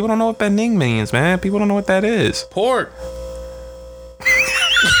 Dave? People don't know what pernil means, man. People don't know what that is. Pork.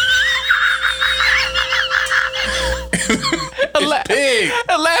 It's pig.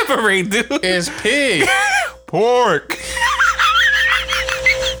 Elaborate, dude. It's pig. Pork.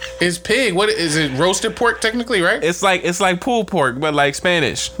 It's pig. What is it? Roasted pork, technically, right? It's like pulled pork, but like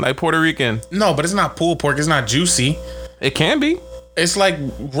Spanish, like Puerto Rican. No, but it's not pulled pork. It's not juicy. It can be. It's like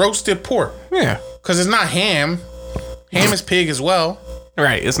roasted pork. Yeah. Because it's not ham. Ham is pig as well.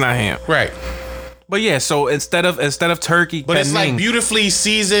 Right. It's not ham. Right. But yeah, so instead of turkey, But it's like pernil. beautifully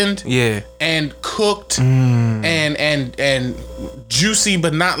seasoned. Yeah. And cooked and juicy,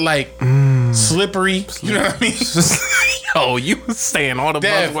 but not like slippery. You know what I mean? Yo, you saying all the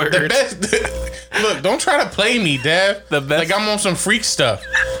Dev, buzzwords. the best. Look, don't try to play me, Dev. The best- Like I'm on some freak stuff.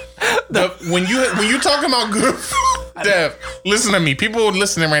 When you talking about good food, Dev, listen to me. People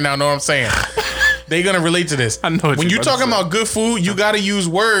listening right now know what I'm saying. They gonna relate to this. I know what when you're you about to talking say. about good food, you gotta use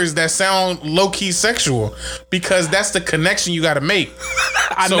words that sound low key sexual because that's the connection you gotta make.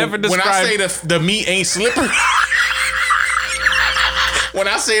 I never when I described. say the meat ain't slippery. When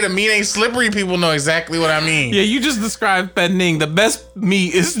I say the meat ain't slippery, people know exactly what I mean. Yeah, you just described pernil. The best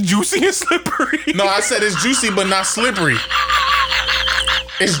meat is juicy and slippery. No, I said it's juicy but not slippery.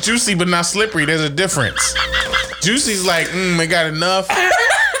 It's juicy but not slippery. There's a difference. Juicy's like, it got enough.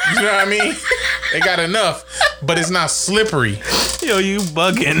 You know what I mean? It got enough, but it's not slippery. Yo, you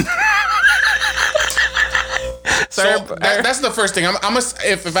bugging. So that's the first thing.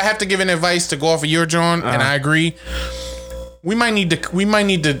 If I have to give an advice to go off of your John, and I agree, we might need to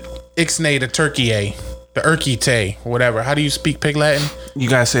ixnay the turkey the urkite, whatever. How do you speak Pig Latin? You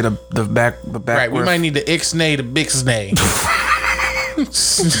gotta say the back. Right, we might need to ixnay the bixnay.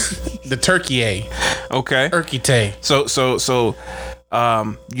 The turkey Okay. urkite. So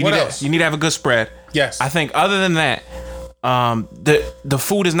What else? You need to have a good spread. Yes. I think other than that, the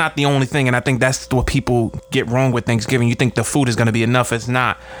food is not the only thing, and I think that's what people get wrong with Thanksgiving. You think the food is gonna be enough. It's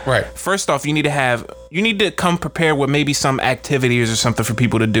not. Right. First off, you need to come prepared with maybe some activities or something for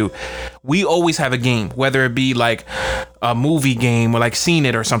people to do. We always have a game, whether it be like a movie game or like Seen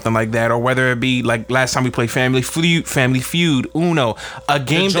It or something like that, or whether it be like last time we played Family Feud, Uno, a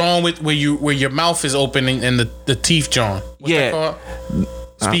game. The John where your mouth is open and the teeth John. What's Yeah. that called?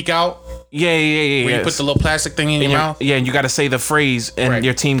 Speak out. Yeah. Where you put the little plastic thing in your mouth. Yeah, and you got to say the phrase, and Right.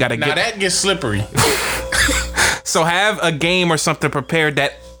 your team got to Now get. that gets slippery. So have a game or something prepared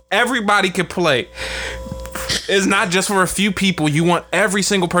that everybody can play. It's not just for a few people. You want every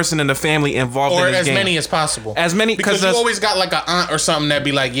single person in the family involved Or in this as game. many as possible. As many, because you always got like an aunt or something that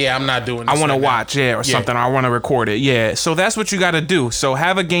be like, yeah, I'm not doing this. I want to right now. watch, or something. I want to record it, So that's what you got to do. So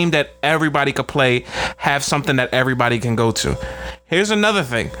have a game that everybody could play. Have something that everybody can go to. Here's another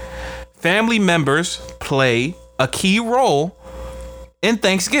thing. Family members play a key role in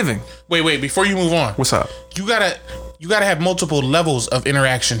Thanksgiving. Wait, before you move on. What's up? You gotta have multiple levels of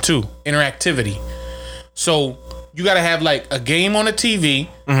interaction too. Interactivity. So you gotta have like a game on the TV.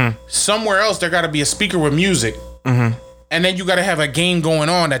 Mm-hmm. Somewhere else there gotta be a speaker with music. Mm-hmm. And then you gotta have a game going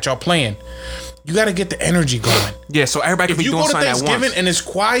on that y'all playing. You gotta get the energy going. Yeah, so everybody If can be you doing go to something at Thanksgiving once. and it's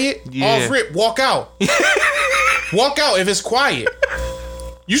quiet, Yeah. off rip, walk out. Walk out if it's quiet.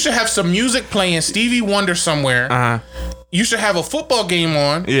 You should have some music playing, Stevie Wonder somewhere. You should have a football game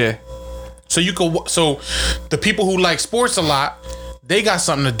on. Yeah. So you could. So the people who like sports a lot, they got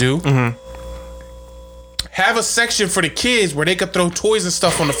something to do. Have a section for the kids where they could throw toys and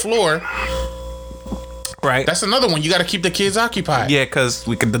stuff on the floor. Right. That's another one. You got to keep the kids occupied. Yeah, because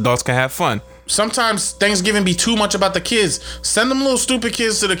the adults can have fun. Sometimes Thanksgiving be too much about the kids. Send them little stupid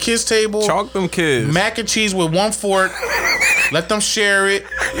kids to the kids table. Chalk them kids. Mac and cheese with 1 fork. Let them share it.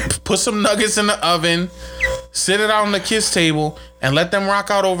 Put some nuggets in the oven. Sit it out on the kids table and let them rock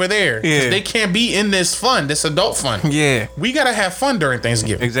out over there. Yeah. They can't be in this fun, this adult fun. Yeah. We gotta have fun during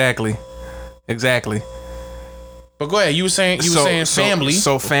Thanksgiving. Exactly. But go ahead. You were saying family.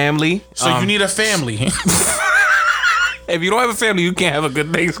 So family. So you need a family. If you don't have a family, you can't have a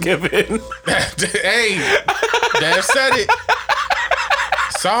good Thanksgiving. Hey, Dad said it.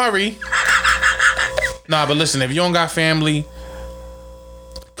 Sorry. Nah, but listen, if you don't got family,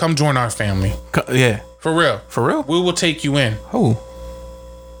 come join our family. Yeah. For real. For real? We will take you in. Who?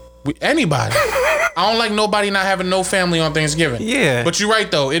 Anybody. I don't like nobody not having no family on Thanksgiving. Yeah. But you're right,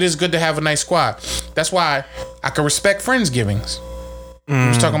 though. It is good to have a nice squad. That's why I can respect Friendsgivings. We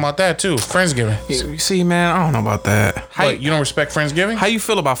was talking about that, too. Friendsgiving. You see, man, I don't know about that. You don't respect Friendsgiving? How you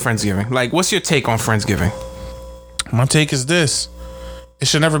feel about Friendsgiving? Like, what's your take on Friendsgiving? My take is this. It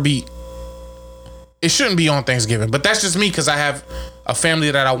shouldn't be on Thanksgiving. But that's just me because I have a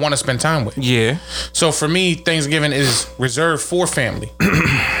family that I want to spend time with. Yeah. So for me, Thanksgiving is reserved for family.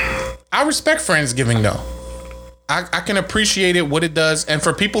 I respect Friendsgiving, though. I can appreciate it, what it does. And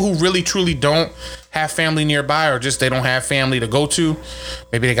for people who really, truly don't have family nearby or just they don't have family to go to,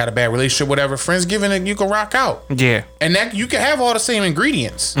 maybe they got a bad relationship, whatever, Friendsgiving, you can rock out. Yeah. And that you can have all the same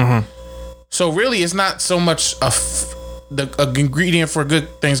ingredients. So really, it's not so much the ingredient for a good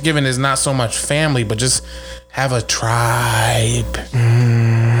Thanksgiving is not so much family, but just have a tribe. You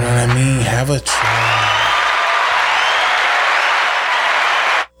know what I mean? Have a tribe.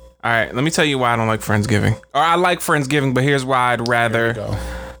 All right, let me tell you why I don't like Friendsgiving. Or I like Friendsgiving, but here's why I'd rather. Go.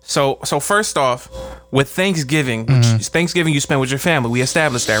 So first off, with Thanksgiving, which Thanksgiving you spend with your family, we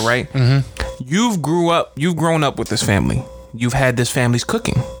established that, right? You've grown up with this family. You've had this family's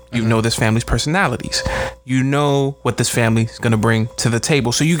cooking. You know this family's personalities. You know what this family's gonna bring to the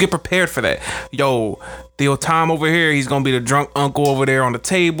table. So you get prepared for that. Yo, Theo Tom over here, he's gonna be the drunk uncle over there on the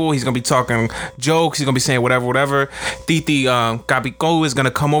table. He's gonna be talking jokes. He's gonna be saying whatever. Titi Gabiko is gonna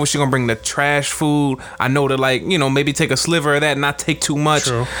come over. She's gonna bring the trash food. I know to maybe take a sliver of that and not take too much.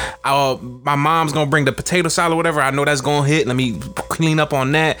 True. My mom's gonna bring the potato salad, whatever. I know that's gonna hit. Let me clean up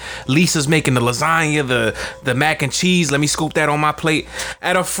on that. Lisa's making the lasagna, the mac and cheese. Let me scoop that on my plate.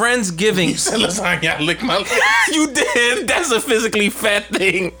 At a Friendsgiving. You said lasagna, I lick my lips. You did. That's a physically fat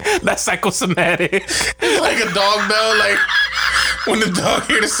thing. That's psychosomatic. It's like a dog bell, like when the dog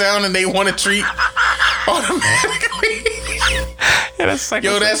hear the sound and they want a treat automatically. Yeah, that's psychosomatic.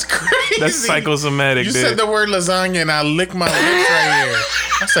 Yo, that's crazy. That's psychosomatic. You dude. said the word lasagna and I lick my lips right here.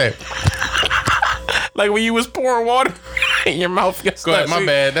 I said, like when you was pouring water in your mouth. go ahead, my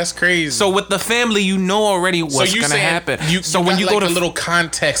bad. That's crazy. So with the family, you know already what's gonna happen. So when you go to a little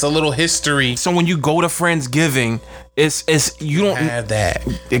context, a little history. So when you go to Friendsgiving, it's you don't have that.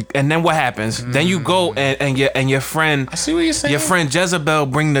 And then what happens? Then you go and your friend. I see what you're saying. Your friend Jezebel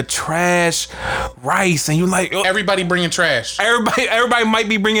bring the trash, rice, and you like everybody bringing trash. Everybody might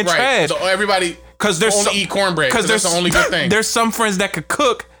be bringing trash. So everybody because there's only eat cornbread. Because that's the only good thing. There's some friends that could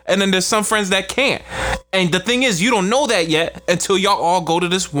cook. And then there's some friends that can't. And the thing is, you don't know that yet until y'all all go to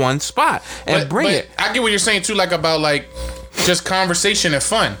this one spot and bring it. I get what you're saying too, like about like just conversation and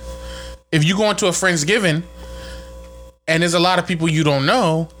fun. If you go into a Friendsgiving and there's a lot of people you don't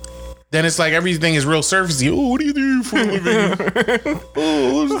know, then it's like everything is real surfacey. Oh, what do you do for a living?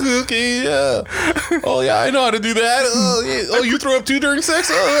 Oh, what's cooking? Yeah. Oh, yeah, I know how to do that. Oh, yeah. Oh, you throw up too during sex?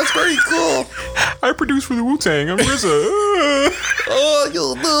 Oh, that's very cool. I produce for the Wu-Tang. I'm RZA.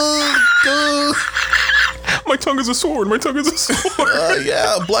 My tongue is a sword.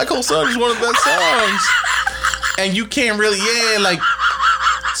 Yeah, Black Hole Sun is one of the best songs. And you can't really,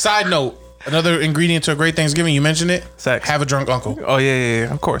 side note, another ingredient to a great Thanksgiving, you mentioned it. Sex. Have a drunk uncle. Oh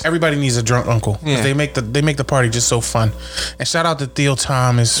yeah, of course. Everybody needs a drunk uncle. Yeah. They make the party just so fun. And shout out to Theo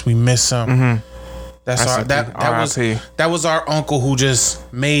Thomas. We miss him. That was our uncle who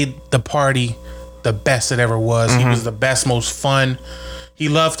just made the party the best it ever was. He was the best, most fun. He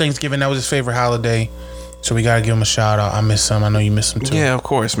loved Thanksgiving. That was his favorite holiday. So we gotta give him a shout out. I miss him. I know you miss him too. Yeah, of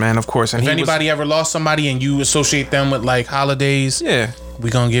course, man. Of course. And if anybody ever lost somebody and you associate them with like holidays, we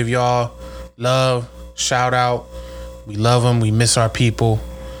gonna give y'all love, shout out. We love them. We miss our people.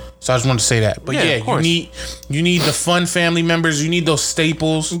 So I just wanted to say that. But Yeah, yeah, of course. you need the fun family members. You need those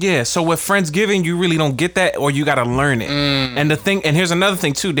staples. Yeah, so with Friendsgiving, you really don't get that, or you gotta learn it. And here's another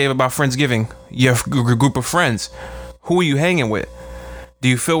thing too, Dave, about Friendsgiving. Your group of friends, who are you hanging with? Do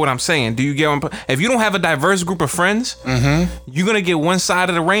you feel what I'm saying? Do you get what if you don't have a diverse group of friends, you're gonna get one side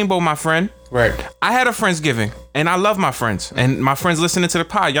of the rainbow, my friend. Right. I had a Friendsgiving, and I love my friends, and my friends listening to the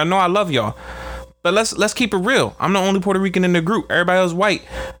pod. Y'all know I love y'all. But let's keep it real. I'm the only Puerto Rican in the group. Everybody else white.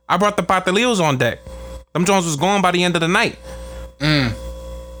 I brought the patelillos on deck. Them Jones was gone by the end of the night. I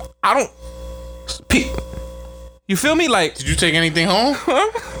don't. You feel me? Like, Did you take anything home?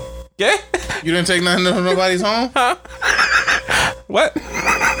 yeah. You didn't take nothing from nobody's home? What?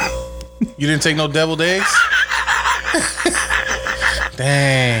 You didn't take no deviled eggs?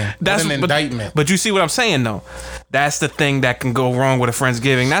 Dang. That's an indictment. But you see what I'm saying, though. That's the thing that can go wrong with a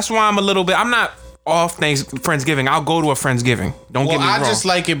Friendsgiving. That's why I'm not off Friendsgiving. I'll go to a Friendsgiving. Don't get me wrong. I just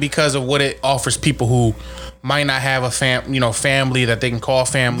like it because of what it offers people who might not have a family that they can call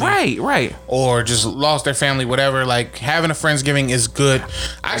family. Right. Or just lost their family, whatever. Like, having a Friendsgiving is good.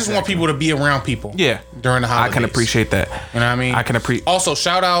 I just want people to be around people. Yeah. During the holidays. I can appreciate that. You know what I mean? I can appreciate. Also,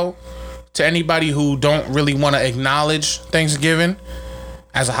 shout out to anybody who don't really want to acknowledge Thanksgiving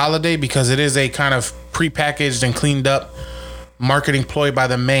as a holiday, because it is a kind of prepackaged and cleaned up marketing ploy by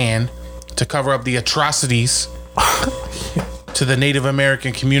the man to cover up the atrocities to the Native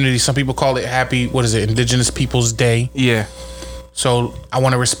American community. Some people call it Indigenous Peoples Day. Yeah. So I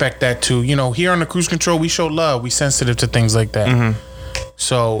want to respect that too. You know, here on the Cruise Control, we show love. We sensitive to things like that.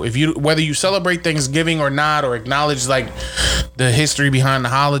 So whether you celebrate Thanksgiving or not, or acknowledge like the history behind the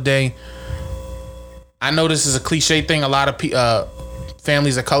holiday, I know this is a cliche thing. A lot of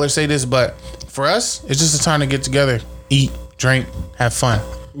families of color say this, but for us, it's just a time to get together, eat, drink, have fun.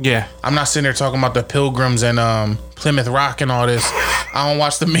 Yeah. I'm not sitting there talking about the Pilgrims and Plymouth Rock and all this. I don't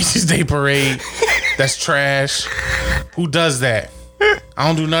watch the Macy's Day Parade. That's trash. Who does that? I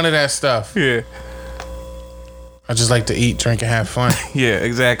don't do none of that stuff. Yeah. I just like to eat, drink, and have fun. Yeah,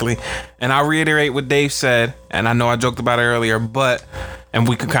 exactly. And I'll reiterate what Dave said, and I know I joked about it earlier, and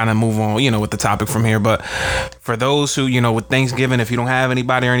we could kind of move on, with the topic from here. But for those who, with Thanksgiving, if you don't have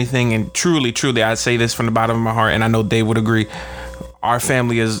anybody or anything, and truly, I'd say this from the bottom of my heart, and I know Dave would agree, our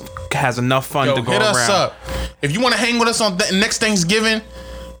family has enough fun to go hit around. us up. If you want to hang with us on next Thanksgiving,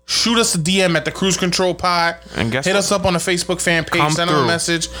 shoot us a DM at the Cruise Control Pod. And guess hit what? us up on the Facebook fan page. Come Send us through. a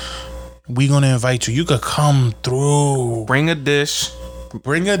message. We gonna invite you. You could come through. Bring a dish.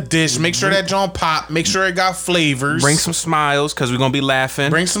 Make sure that John pop. Make sure it got flavors. Bring some smiles, because we're going to be laughing.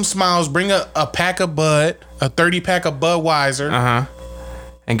 Bring some smiles. Bring a pack of Bud. A 30-pack of Budweiser.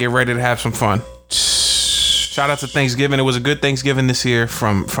 And get ready to have some fun. Shout out to Thanksgiving. It was a good Thanksgiving this year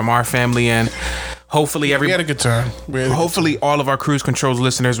from our family, and hopefully We had a good time. hopefully all of our Cruise Controls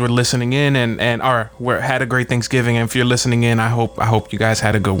listeners were listening in and had a great Thanksgiving. And if you're listening in, I hope you guys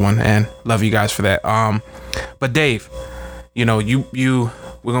had a good one, and love you guys for that. But Dave, we're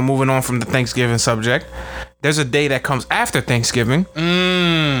gonna moving on from the Thanksgiving subject. There's a day that comes after Thanksgiving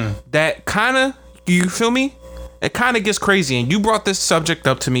that kind of, you feel me? It kind of gets crazy, and you brought this subject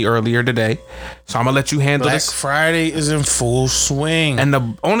up to me earlier today, so I'm gonna let you handle Black this. Friday is in full swing. And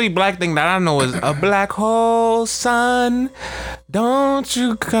the only black thing that I know is a black hole, son. Don't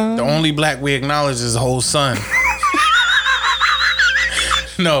you come? The only black we acknowledge is the whole sun.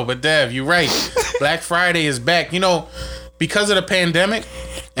 No, but Dev, you're right. Black Friday is back. Because of the pandemic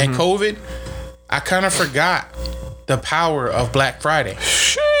and COVID, I kind of forgot the power of Black Friday.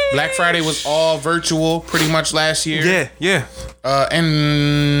 Black Friday was all virtual pretty much last year. Yeah.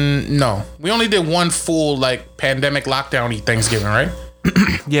 And no, we only did one full pandemic lockdown-y Thanksgiving, right?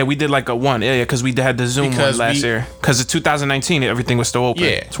 Yeah, we did like a one. Yeah, because we had the Zoom Because one last year. Because of 2019, everything was still open.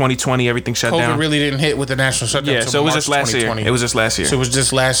 Yeah. 2020, everything shut COVID down. really didn't hit with the national shutdown. Yeah, till so it was March just last year. 2020. It was just last year. So it was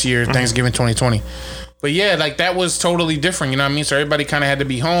just last year, Thanksgiving 2020. But yeah, that was totally different, you know what I mean? So everybody kind of had to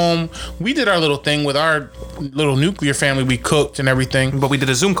be home. We did our little thing with our little nuclear family. We cooked and everything. But we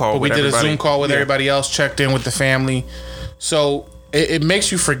did a Zoom call with everybody. We did a Zoom call with Yeah. everybody else, checked in with the family. So it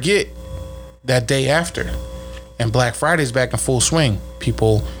makes you forget that day after. And Black Friday's back in full swing.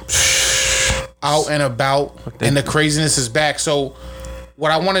 People out and about, and the craziness is back. So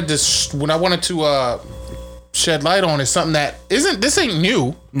what I wanted to shed light on is something that this ain't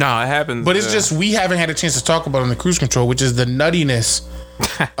new. No, it happens. But it's just we haven't had a chance to talk about on the Cruise Control, which is the nuttiness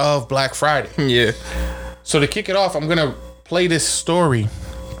of Black Friday. Yeah. So to kick it off, I'm gonna play this story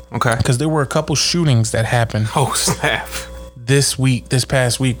Okay. because there were a couple shootings that happened Oh, snap. this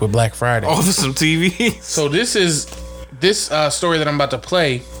past week with Black Friday. Over some TV. So this story that I'm about to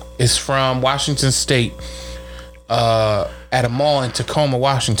play is from Washington State. at a mall in Tacoma,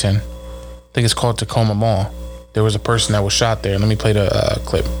 Washington. I think it's called Tacoma Mall. There was a person that was shot there. Let me play the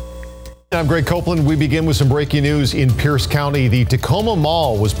clip. I'm Greg Copeland. We begin with some breaking news in Pierce County. The Tacoma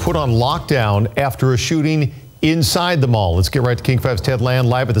Mall was put on lockdown after a shooting inside the mall. Let's get right to King 5's Ted Land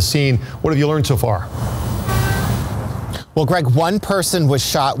live at the scene. What have you learned so far? Well, Greg, one person was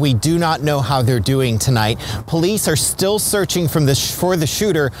shot. We do not know how they're doing tonight. Police are still searching for the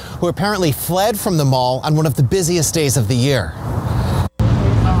shooter, who apparently fled from the mall on one of the busiest days of the year.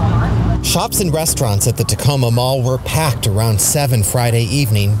 Shops and restaurants at the Tacoma Mall were packed around 7 Friday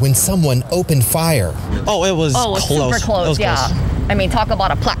evening when someone opened fire. Oh, it was close. Super close, yeah. I mean, talk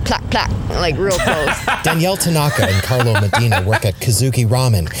about a plack, like real close. Danielle Tanaka and Carlo Medina work at Kazuki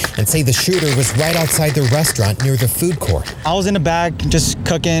Ramen and say the shooter was right outside the restaurant near the food court. I was in the back just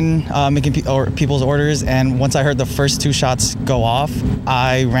cooking, making people's orders, and once I heard the first 2 shots go off,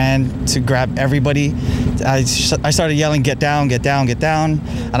 I ran to grab everybody. I started yelling, get down, get down, get down,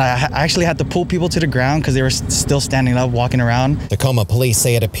 and I actually had to pull people to the ground because they were still standing up, walking around. Tacoma police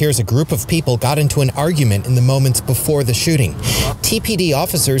say it appears a group of people got into an argument in the moments before the shooting. TPD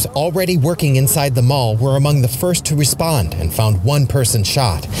officers already working inside the mall were among the first to respond and found one person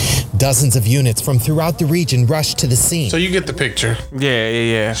shot. Dozens of units from throughout the region rushed to the scene. So you get the picture.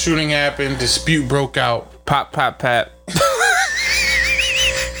 Yeah. Shooting happened, dispute broke out. Pop, pat.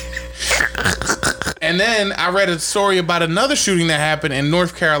 And then I read a story about another shooting that happened in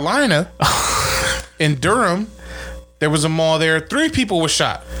North Carolina, in Durham. There was a mall there. 3 people were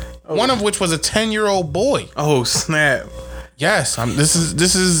shot. One of which was a 10-year-old boy. Oh, snap. Yes, this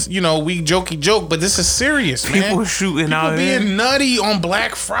is we jokey joke, but this is serious, man. People shooting People out being here. nutty on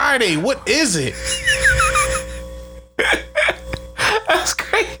Black Friday. What is it? That's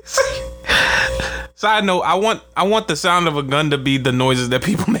crazy. Side note, I want the sound of a gun to be the noises that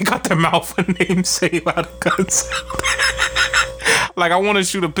people make out their mouth when they say out of guns. Like, I want to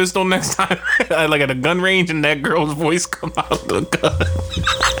shoot a pistol next time, like at a gun range, and that girl's voice come out of the gun.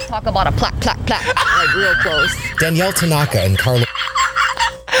 Talk about a plack, like real close. Danielle Tanaka and Carlo.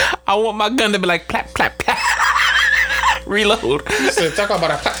 I want my gun to be like plap. Reload. Talk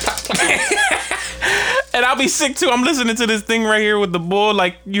about a plap. And I'll be sick too. I'm listening to this thing right here with the bull.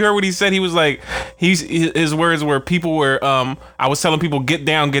 Like, you heard what he said. He was like, his words were, people were, I was telling people get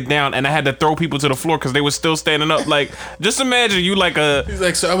down, and I had to throw people to the floor because they were still standing up. Like, just imagine you like a. He's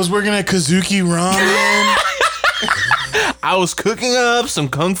like, so I was working at Kazuki Ramen. I was cooking up some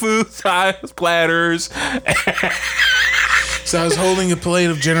kung fu size platters. So I was holding a plate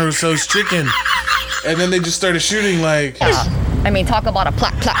of General Tso's chicken, and then they just started shooting like. I mean, talk about a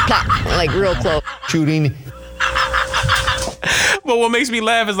plack, like real close. Shooting. But what makes me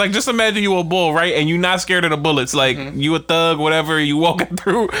laugh is, like, just imagine you a bull, right? And you not scared of the bullets. Like, you a thug, whatever, you walking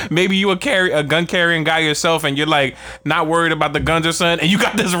through. Maybe you a gun carrying guy yourself, and you're like not worried about the guns or something. And you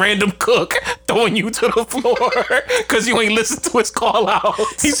got this random cook throwing you to the floor because you ain't listened to his call out.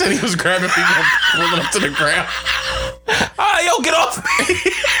 He said he was grabbing people and pulling them to the ground. Yo, get off me.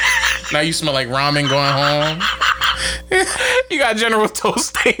 Now you smell like ramen going home. You got General Tso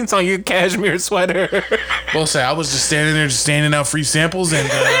stains on your cashmere sweater. Well, say I was just standing there, just standing out free samples, and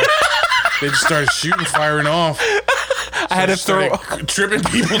they just started shooting, firing off. I had to throw tripping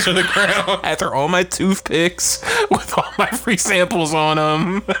people to the ground. I had to throw all my toothpicks with all my free samples on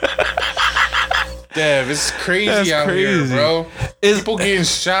them. Dev, it's crazy out here, bro. People getting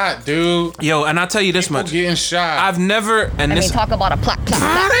shot, dude. Yo, and I'll tell you this much. People getting shot. I've never, and this. Talk about a plack,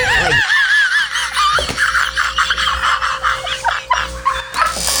 like.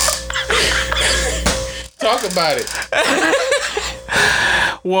 Talk about it.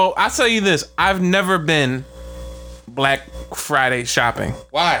 Well, I'll tell you this. I've never been Black Friday shopping.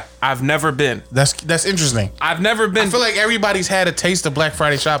 Why? I've never been. That's interesting. I've never been. I feel like everybody's had a taste of Black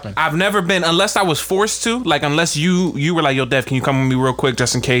Friday shopping. I've never been, unless I was forced to. Like, unless you were like, yo, Dev, can you come with me real quick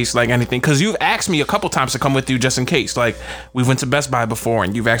just in case, like anything? Because you've asked me a couple times to come with you just in case. Like, we went to Best Buy before,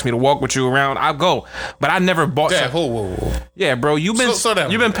 and you've asked me to walk with you around. I'll go, but I never bought. Dev, whoa. Yeah, bro, you've been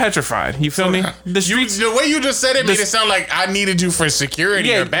you've been petrified. You feel me? The streets. The way you just said it made it sound like I needed you for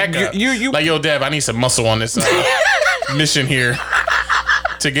security or backup. You like, yo, Dev, I need some muscle on this mission here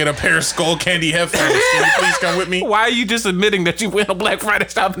to get a pair of Skull Candy headphones. Can you please come with me? Why are you just admitting that you went on Black Friday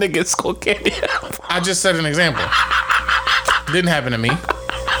shopping to get Skull Candy headphones? I just said an example. Didn't happen to me.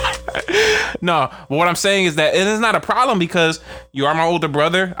 No, but what I'm saying is that it is not a problem because you are my older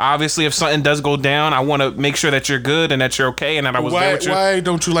brother. Obviously, if something does go down, I want to make sure that you're good and that you're okay and that I was there with you. Why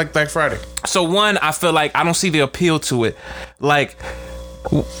don't you like Black Friday? So one, I feel like I don't see the appeal to it. Like,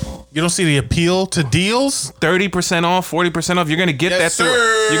 you don't see the appeal to deals? 30% off, 40% off. You're gonna get that sir.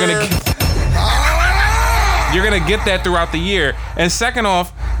 through. You're gonna get. You're gonna get that throughout the year. And second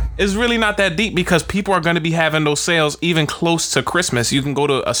off, it's really not that deep because people are going to be having those sales even close to Christmas. You can go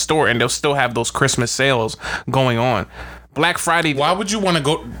to a store and they'll still have those Christmas sales going on. Black Friday. Why would you want to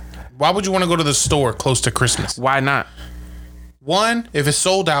go to the store close to Christmas? Why not? One, if it's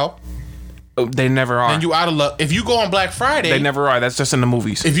sold out. They never are. Then you out of luck. If you go on Black Friday. They never are. That's just in the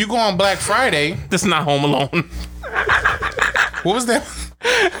movies. If you go on Black Friday. This is not Home Alone. What was that?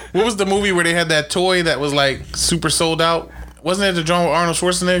 What was the movie where they had that toy that was like super sold out? Wasn't it the John with Arnold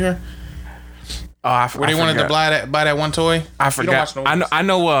Schwarzenegger? Oh, where they wanted to buy that one toy? I forgot. I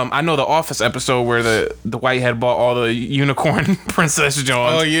know the Office episode where the whitehead bought all the unicorn Princess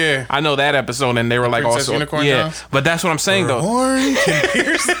Johns. Oh yeah, I know that episode, and they were like Princess also Unicorn yeah. Johns? But that's what I'm saying though. Horn can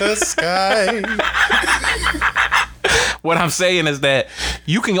pierce the sky. What I'm saying is that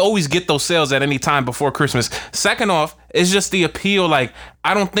you can always get those sales at any time before Christmas. Second off, it's just the appeal. Like,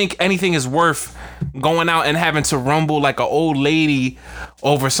 I don't think anything is worth going out and having to rumble like an old lady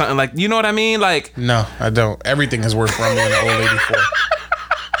over something. Like, you know what I mean? Like, no, I don't. Everything is worth rumbling an old lady for.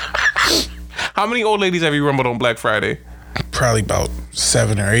 How many old ladies have you rumbled on Black Friday? Probably about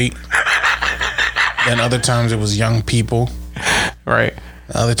 7 or 8. Then other times it was young people. Right.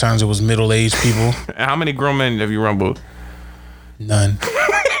 Other times it was middle-aged people. How many grown men have you rumbled? None.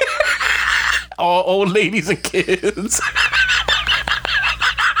 All old ladies and kids.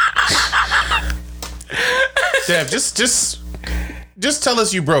 Dev, just tell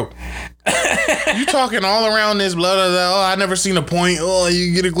us you broke. You talking all around this blah, blah, blah. Oh, I never seen a point. Oh,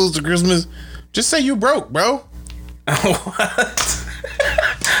 you get it close to Christmas. Just say you broke, bro. What?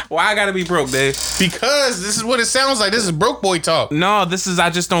 Why I gotta be broke, Dave? Because this is what it sounds like. This is broke boy talk. No, this is I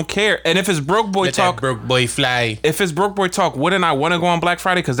just don't care. And if it's broke boy Let talk, that broke boy fly. If it's broke boy talk, wouldn't I want to go on Black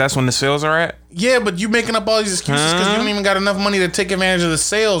Friday? Because that's when the sales are at. Yeah, but you making up all these excuses because you don't even got enough money to take advantage of the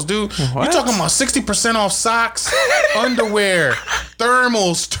sales, dude. What? You talking about 60% off socks, underwear,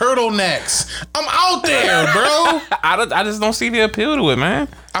 thermals, turtlenecks. I'm out there, bro. I just don't see the appeal to it, man.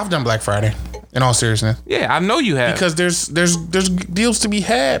 I've done Black Friday. In all seriousness. Yeah, I know you have. Because there's deals to be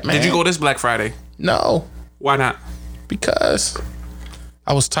had, man. Did you go this Black Friday? No. Why not? Because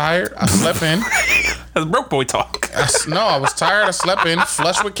I was tired. I slept in. That's broke boy talk. I was tired. I slept in,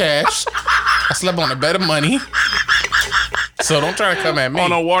 flush with cash. I slept on a bed of money. So don't try to come at me.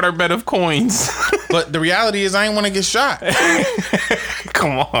 On a waterbed of coins. But the reality is I ain't want to get shot.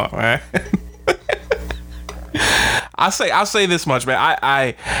 Come on, man. I'll say this much, man.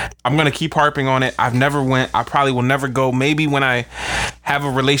 I'm gonna keep harping on it. I've never went. I probably will never go. Maybe when I have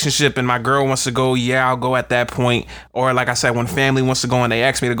a relationship and my girl wants to go, yeah, I'll go at that point. Or like I said, when family wants to go and they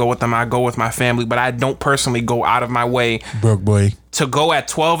ask me to go with them, I go with my family. But I don't personally go out of my way, broke boy, to go at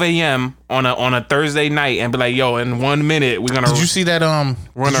 12 a.m. on a Thursday night and be like, yo, in 1 minute we're gonna. Did you see that?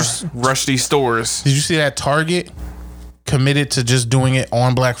 We're gonna rush these stores. Did you see that Target committed to just doing it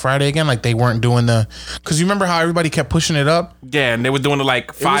on Black Friday again? Like they weren't doing because you remember how everybody kept pushing it up? Yeah, and they were doing it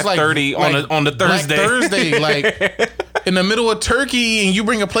like 5:30 on the Thursday. Black Thursday, like in the middle of turkey, and you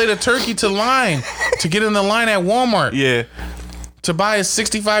bring a plate of turkey to get in the line at Walmart. Yeah, to buy a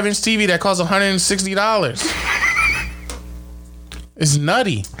 65-inch TV that costs $160. It's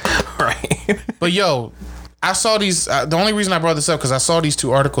nutty, right? But yo, I saw these. The only reason I brought this up because I saw these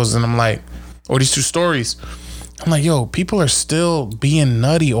 2 articles, and I'm like, or these 2 stories. I'm like, yo, people are still being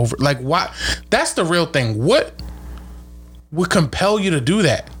nutty over, like, why? That's the real thing. What would compel you to do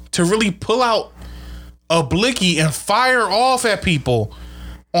that? To really pull out a blicky and fire off at people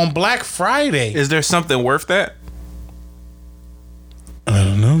on Black Friday? Is there something worth that? I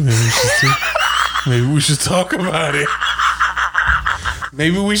don't know. Maybe we should talk about it.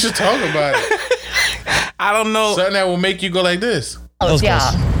 Maybe we should talk about it. I don't know. Something that will make you go like this. Oh,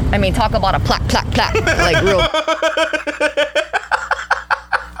 yeah. I mean, talk about a plaque. Like real.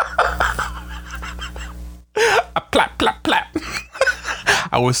 A plap.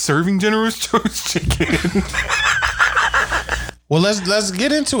 I was serving Generous Choice chicken. Well, let's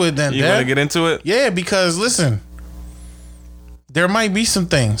get into it then. You want to get into it? Yeah, because listen, there might be some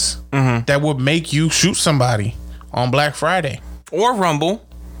things that would make you shoot somebody on Black Friday or rumble.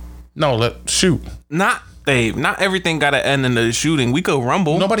 No, shoot. Not everything got to end in the shooting. We could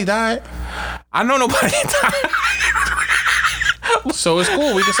rumble. Nobody died. I know nobody died. So it's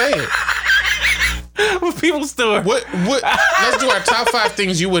cool. We can say it. But people still. What? Let's do our top 5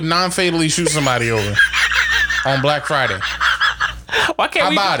 things you would non-fatally shoot somebody over on Black Friday. Why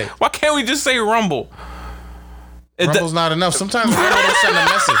can't we just say rumble? Rumble's not enough. Sometimes Rumble don't send a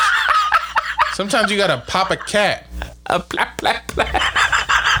message. Sometimes you gotta pop a cat. A plap.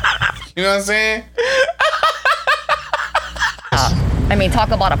 You know what I'm saying? I mean,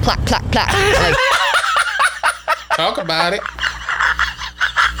 talk about a plaque. Like talk about it.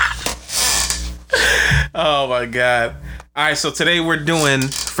 Oh my God. All right, so today we're doing,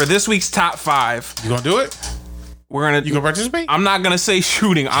 for this week's top 5. You gonna do it? You gonna participate? I'm not gonna say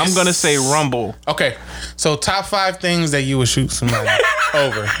shooting. I'm gonna say rumble. Okay, so top 5 things that you would shoot somebody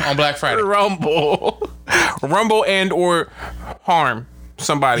over on Black Friday. Rumble and or harm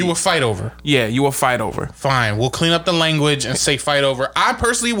somebody. You will fight over. Yeah, you will fight over. Fine, we'll clean up the language and say fight over. I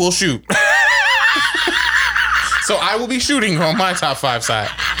personally will shoot. So I will be shooting on my top 5 side.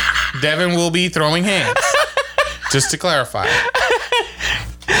 Devin will be throwing hands. Just to clarify.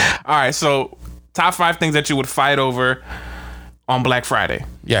 All right, so top 5 things that you would fight over on Black Friday.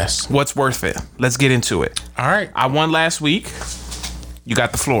 Yes. What's worth it? Let's get into it. All right. I won last week. You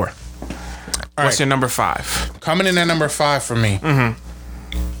got the floor. What's your number 5? Coming in at number 5 for me. I'm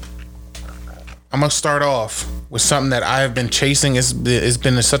going to start off with something that I have been chasing. It's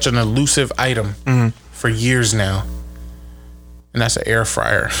been such an elusive item for years now. And that's an air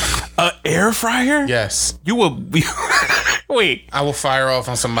fryer. An air fryer? Yes. You will be... Wait. I will fire off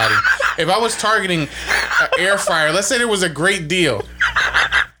on somebody. If I was targeting an air fryer, let's say there was a great deal.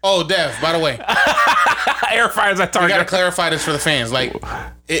 Oh, Dev, by the way. Air fryers I target. You gotta clarify this for the fans. Like,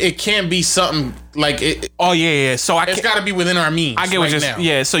 it can't be something like it. Oh yeah. So it's got to be within our means. I get what you're saying.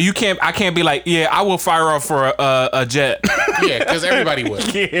 Yeah. So you can't. I can't be like, yeah, I will fire off for a jet. Yeah, because everybody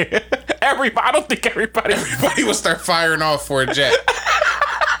would. Yeah. Everybody. I don't think everybody. Everybody would start firing off for a jet.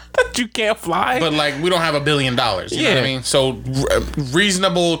 You can't fly. But like, we don't have $1 billion. You know what I mean? So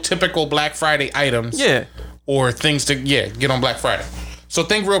reasonable, typical Black Friday items. Yeah. Or things to get on Black Friday. So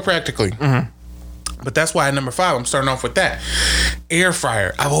think real practically. But that's why at number 5, I'm starting off with that. Air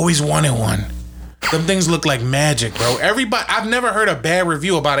fryer. I've always wanted one. Them things look like magic, bro. I've never heard a bad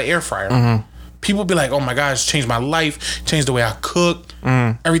review about an air fryer. People be like, oh my God, it's changed my life, changed the way I cook.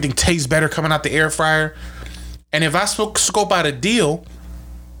 Everything tastes better coming out the air fryer. And if I scope out a deal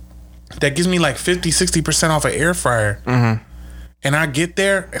that gives me like 50-60% off an air fryer, and I get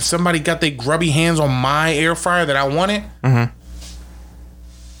there and somebody got their grubby hands on my air fryer that I wanted,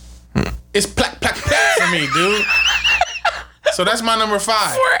 it's plack, plack, plack for me, dude. So that's my number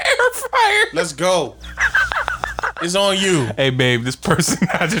 5. For air fryer. Let's go. It's on you. Hey, babe, this person,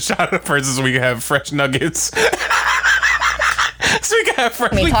 I just shot at a person so we can have fresh nuggets. So we can have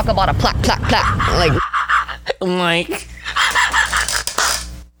fresh. I mean, talk about a plack, plack, plack. Like.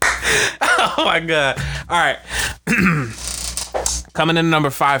 Oh my God. All right. Coming in number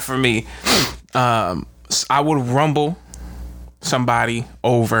 5 for me. I would rumble somebody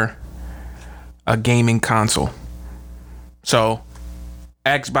over a gaming console. So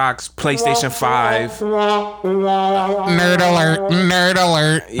Xbox, PlayStation 5. Nerd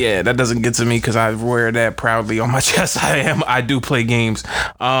alert. Yeah, that doesn't get to me because I wear that proudly on my chest. I do play games.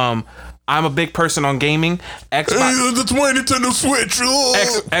 I'm a big person on gaming. Xbox, that's my Nintendo Switch.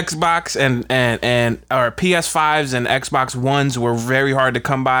 Xbox and or PS5s and Xbox Ones were very hard to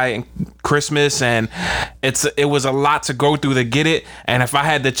come by in Christmas, and it was a lot to go through to get it. And if I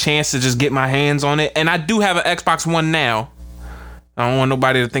had the chance to just get my hands on it, and I do have an Xbox One now. I don't want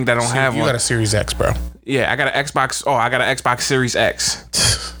nobody to think that I don't have one. You got a Series X, bro. Yeah, I got an Xbox. Oh, I got an Xbox Series X.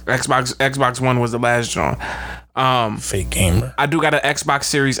 Xbox One was the last John. Fake gamer. I do got an Xbox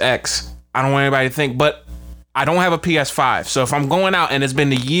Series X. I don't want anybody to think, but I don't have a PS5. So if I'm going out and it's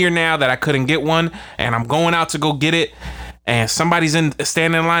been a year now that I couldn't get one, and I'm going out to go get it, and somebody's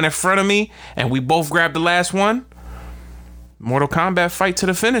standing in line in front of me, and we both grab the last one, Mortal Kombat fight to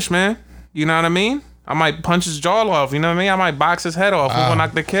the finish, man. You know what I mean? I might punch his jaw off. You know what I mean? I might box his head off. We will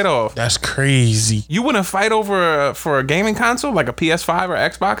knock the kid off. That's crazy. You wouldn't fight over for a gaming console like a PS5 or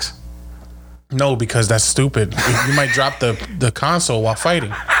Xbox? No, because that's stupid. You might drop the console while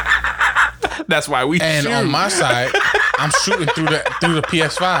fighting. That's why we and shoot. On my side, I'm shooting through the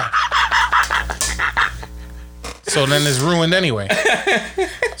PS5. So then it's ruined anyway.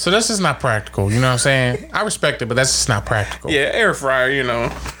 So this is not practical. You know what I'm saying? I respect it, but that's just not practical. Yeah, air fryer, you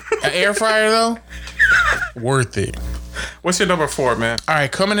know. An air fryer though, worth it. What's your number 4, man? All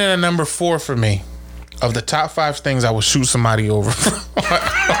right, coming in at number 4 for me, of the top 5 things I would shoot somebody over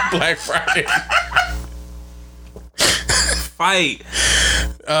on Black Friday. Fight.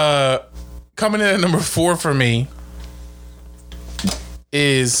 Coming in at number 4 for me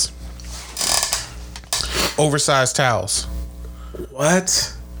is oversized towels.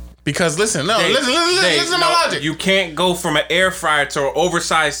 What? Because listen to my logic. You can't go from an air fryer to an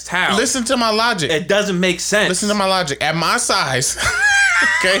oversized towel. Listen to my logic. It doesn't make sense. Listen to my logic. At my size,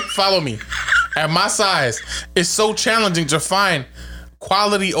 okay, follow me. At my size, it's so challenging to find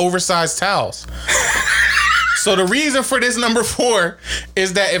quality oversized towels. So the reason for this number 4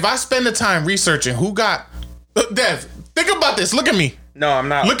 is that if I spend the time researching who got Dev, think about this. Look at me. No, I'm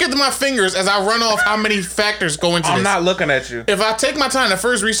not. Look at my fingers as I run off how many factors go into this. I'm not looking at you. If I take my time to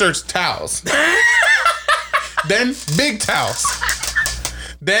first research towels, then big towels,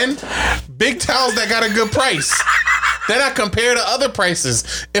 then big towels that got a good price, then I compare to other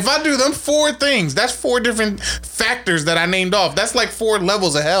prices. If I do them 4 things, that's 4 different factors that I named off. That's like 4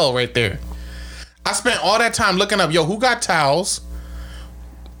 levels of hell right there. I spent all that time looking up, who got towels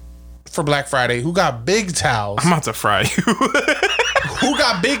for Black Friday? Who got big towels? I'm about to fry you. Who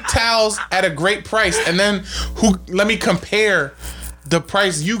got big towels at a great price? And then let me compare the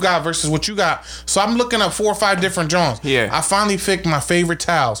price you got versus what you got. So I'm looking up 4 or 5 different Johns. Yeah. I finally picked my favorite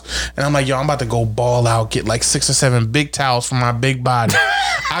towels. And I'm like, I'm about to go ball out, get like 6 or 7 big towels for my big body.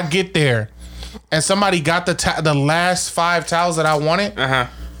 I get there. And somebody got the last 5 towels that I wanted. Uh-huh.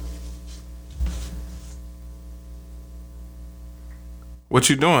 What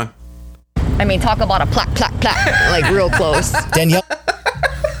you doing? I mean, talk about a plack, plack, plack. Like, real close. Danielle.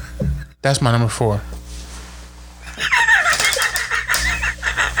 That's my number 4.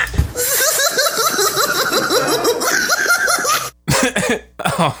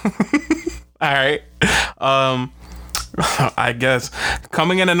 All right. I guess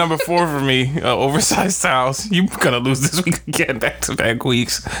coming in at number 4 for me, oversized towels. You're gonna lose this week again, back-to-back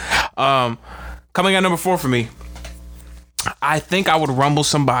weeks. Coming at number 4 for me, I think I would rumble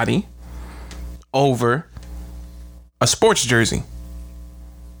somebody over a sports jersey.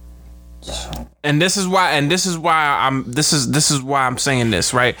 And this is why I'm saying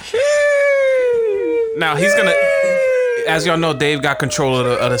this, right? Now he's gonna, as y'all know, Dave got control of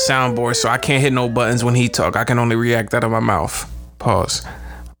the soundboard, so I can't hit no buttons when he talk. I can only react out of my mouth. Pause.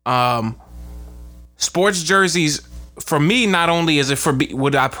 Sports jerseys, for me, not only is it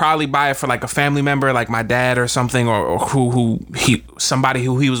would I probably buy it for like a family member, like my dad or something, or somebody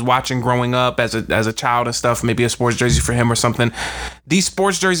who he was watching growing up as a child and stuff, maybe a sports jersey for him or something. These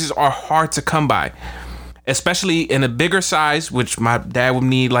sports jerseys are hard to come by, especially in a bigger size, which my dad would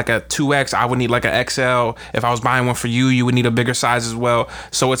need like a 2X. I would need like an XL. If I was buying one for you, you would need a bigger size as well.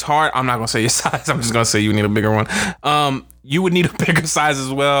 So it's hard. I'm not gonna say your size. I'm just gonna say you need a bigger one. You would need a bigger size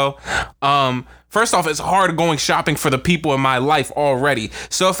as well. First off, it's hard going shopping for the people in my life already.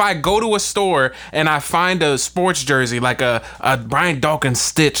 So if I go to a store and I find a sports jersey, like a Brian Dawkins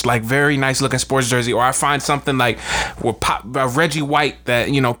stitch, like very nice looking sports jersey, or I find something like Reggie White that,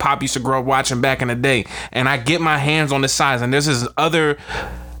 Pop used to grow up watching back in the day, and I get my hands on this size, and there's this other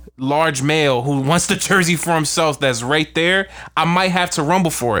large male who wants the jersey for himself that's right there, I might have to rumble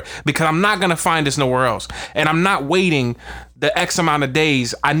for it, because I'm not gonna find this nowhere else, and I'm not waiting the X amount of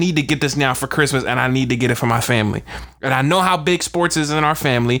days. I need to get this now for Christmas, and I need to get it for my family. And I know how big sports is in our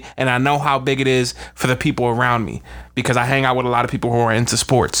family, and I know how big it is for the people around me, because I hang out with a lot of people who are into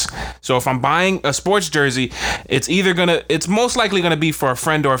sports. So if I'm buying a sports jersey, it's most likely gonna be for a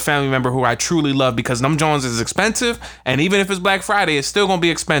friend or a family member who I truly love, because them Jones is expensive, and even if it's Black Friday, it's still gonna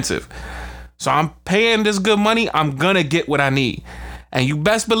be expensive. So I'm paying this good money, I'm gonna get what I need. And you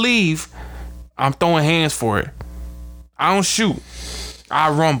best believe I'm throwing hands for it. I don't shoot,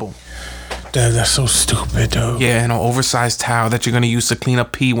 I rumble. Dude, that's so stupid, dude. Yeah, and an oversized towel that you're gonna use to clean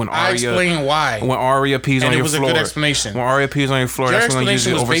up pee when Arya. I explain why. When Arya pees on your floor. And it was a good explanation. When Arya pees on your floor, your that's when you use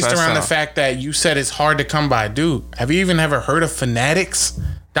the explanation was oversized based around towel. the fact that you said it's hard to come by. Dude, have you even ever heard of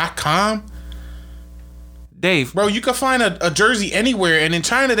Fanatics.com? Dave. Bro, you can find a jersey anywhere, and in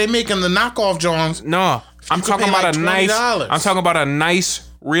China, they making the knockoff Johns. No, I'm talking about like I'm talking about a nice,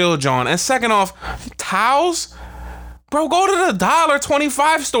 real John. And second off, towels? Bro, go to the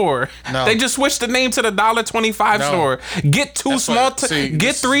 $1.25 store. No. They just switched the name to the $1.25 store. Get three small towels.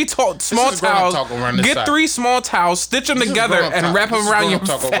 Get 3 small towels, stitch them together, and wrap them around your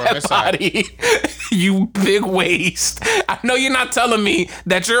fat body. You big waist. I know you're not telling me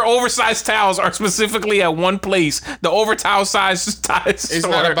that your oversized towels are specifically at one place. The oversized size store. It's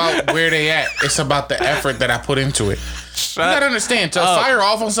not about where they at. It's about the effort that I put into it. You gotta understand, to fire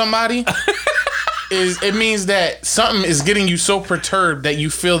off on somebody it means that something is getting you so perturbed that you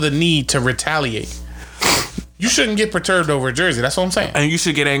feel the need to retaliate. You shouldn't get perturbed over a jersey. That's what I'm saying. And you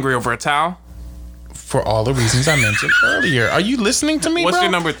should get angry over a towel? For all the reasons I mentioned earlier. Are you listening to me, What's bro?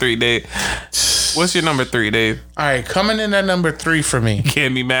 your number 3, Dave? What's your number 3, Dave? All right, coming in at number 3 for me.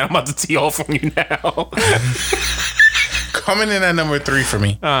 Getting me mad. I'm about to tee off on you now. Coming in at number 3 for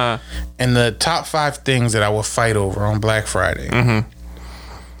me. And the top 5 things that I will fight over on Black Friday. Mm-hmm.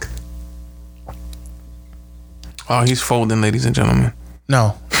 Oh, he's folding, ladies and gentlemen.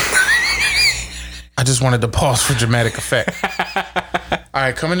 No. I just wanted to pause for dramatic effect. All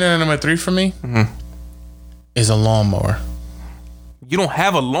right, coming in at number 3 for me is a lawnmower. You don't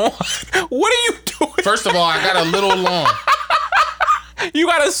have a lawn? What are you doing First of all, I got a little lawn. You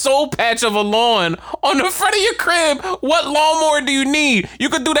got a soul patch of a lawn on the front of your crib. What lawnmower do you need? You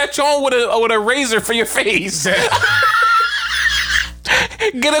could do that John with a razor for your face. Get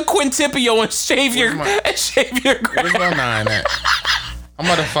a Quintipio and shave your grass. Where's my 9 at? I'm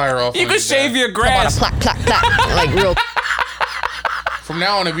about to fire off. You can shave your grass. Plack, plack, plack. Like real. From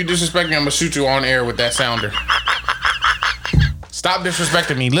now on, if you disrespect me, I'm gonna shoot you on air with that sounder. Stop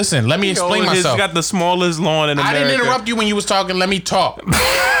disrespecting me. Listen, let me explain myself. He's got the smallest lawn in America. I didn't interrupt you when you was talking. Let me talk.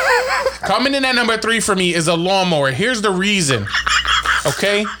 Coming in at number 3 for me is a lawnmower. Here's the reason.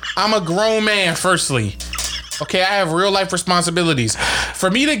 Okay? I'm a grown man, firstly. Okay, I have real life responsibilities. For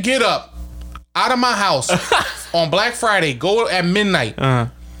me to get up out of my house on Black Friday, go at midnight,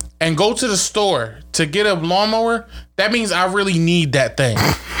 and go to the store to get a lawnmower, that means I really need that thing.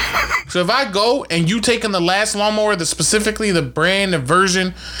 So if I go and you taking the last lawnmower, specifically the brand, the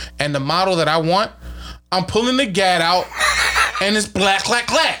version, and the model that I want, I'm pulling the gat out and it's black, clack,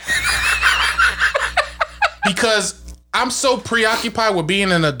 clack. Because I'm so preoccupied with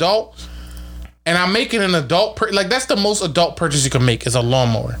being an adult, and I'm making an adult, like that's the most adult purchase you can make is a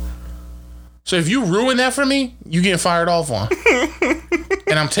lawnmower. So if you ruin that for me, you getting fired off on.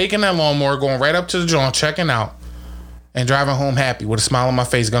 And I'm taking that lawnmower, going right up to the joint, checking out, and driving home happy with a smile on my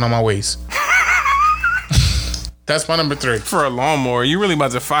face, gun on my waist. That's my number 3. For a lawnmower. You really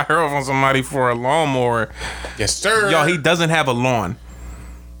about to fire off on somebody for a lawnmower. Yes, sir. Yo, he doesn't have a lawn.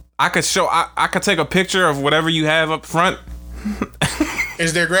 I could take a picture of whatever you have up front.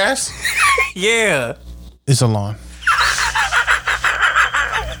 Is there grass? Yeah. It's a lawn.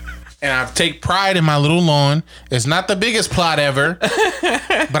 And I take pride in my little lawn. It's not the biggest plot ever,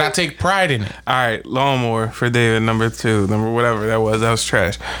 but I take pride in it. All right, lawnmower for David, number 2, number whatever that was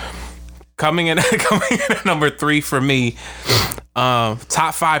trash. Coming in at number 3 for me,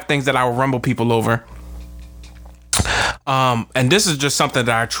 top 5 things that I will rumble people over. And this is just something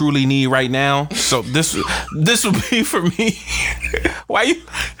that I truly need right now. So this would be for me. Why you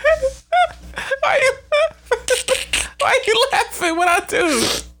laughing? What I do?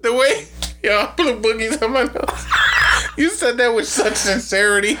 The way y'all put boogies on my nose. You said that with such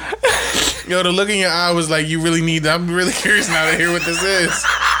sincerity. Yo, the look in your eye was like, you really need that. I'm really curious now to hear what this is.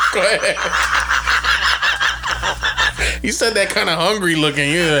 Go ahead. You said that kind of hungry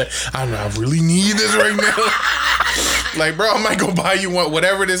looking. You're like, I really need this right now. Like, bro, I might go buy you one.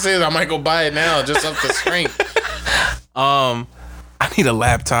 Whatever this is, I might go buy it now just up the strength. I need a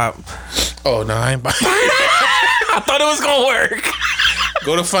laptop. Oh, no, I ain't buying it. I thought it was going to work.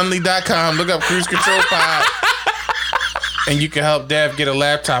 Go to Fundly.com, look up Cruise Control Pod, and you can help Dev get a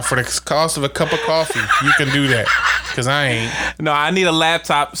laptop for the cost of a cup of coffee. You can do that, because I ain't. No, I need a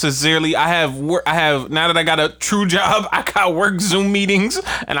laptop. Sincerely, I have now that I got a true job, I got work Zoom meetings,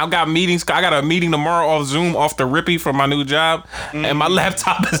 and I got meetings. I got a meeting tomorrow off Zoom, off the Rippy for my new job, and my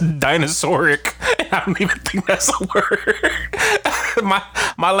laptop is dinosauric, and I don't even think that's a word.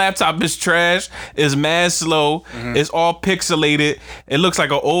 My laptop is trash. It's mad slow. It's all pixelated. It looks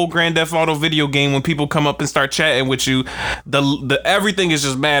like an old Grand Theft Auto video game when people come up and start chatting with you. The everything is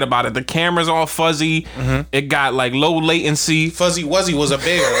just bad about it. The camera's all fuzzy. It got like low latency. Fuzzy Wuzzy was a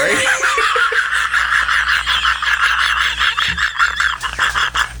bear, right?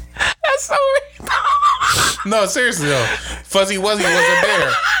 That's so weird. No, seriously though. Fuzzy Wuzzy was a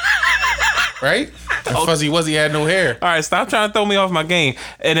bear. Right? And Fuzzy Wuzzy had no hair. All right, stop trying to throw me off my game.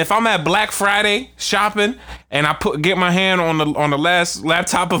 And if I'm at Black Friday shopping and I get my hand on the last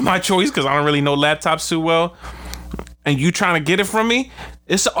laptop of my choice, because I don't really know laptops too well, and you trying to get it from me,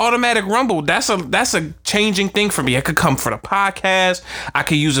 it's an automatic rumble. That's a changing thing for me. It could come for the podcast. I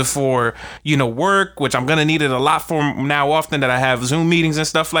could use it for, work, which I'm gonna need it a lot for now often that I have Zoom meetings and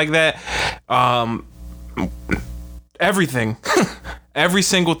stuff like that. Everything. Every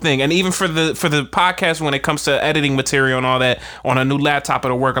single thing. And even for the podcast, when it comes to editing material and all that, on a new laptop,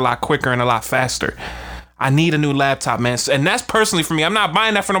 it'll work a lot quicker and a lot faster. I need a new laptop, man. And that's personally for me. I'm not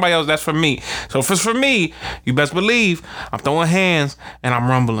buying that for nobody else. That's for me. So if it's for me, you best believe I'm throwing hands and I'm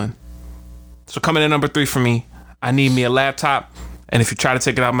rumbling. So coming in number 3 for me, I need me a laptop. And if you try to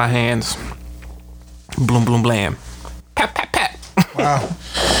take it out of my hands, bloom, bloom, blam. Pat, pat, pat. Wow.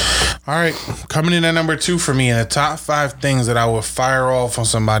 All right. Coming in at number 2 for me, in the top 5 things that I would fire off on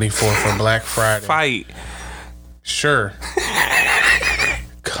somebody for Black Friday. Fight. Sure.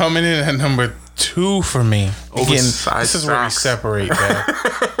 Coming in at number 2 for me. Again, this is where we separate, man.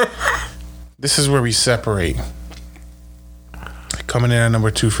 This is where we separate. Coming in at number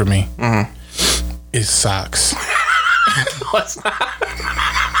 2 for me is socks. No, it's not.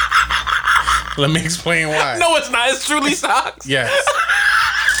 Let me explain why. No, it's not. It's truly socks. Yes.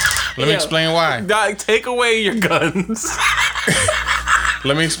 Let me explain why. Dog, take away your guns.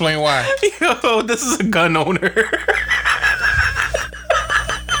 Let me explain why. Yo, this is a gun owner.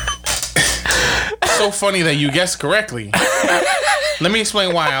 So funny that you guessed correctly. Let me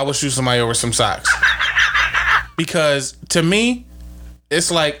explain why I would shoot somebody over some socks. Because to me, it's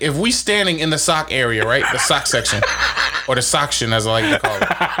like if we standing in the sock area, right? The sock section. Or the soction, as I like to call it.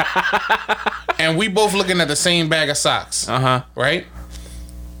 And we both looking at the same bag of socks. Right?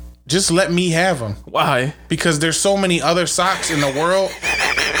 Just let me have them. Why? Because there's so many other socks in the world.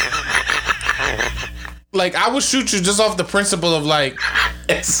 Like, I would shoot you just off the principle of like,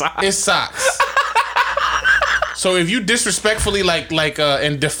 it's socks. So if you disrespectfully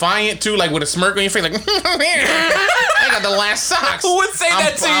and defiant too, like with a smirk on your face, like I got the last socks. Who would say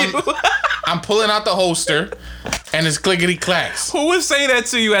that to you? I'm pulling out the holster, and it's clickety clacks. Who would say that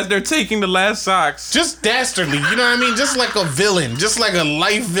to you as they're taking the last socks? Just dastardly, you know what I mean? Just like a villain, just like a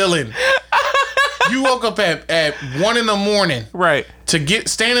life villain. You woke up at 1 a.m, right, to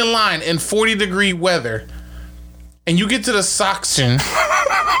stand in line in 40-degree weather, and you get to the soction,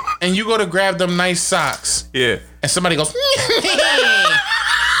 and you go to grab them nice socks. Yeah. And somebody goes,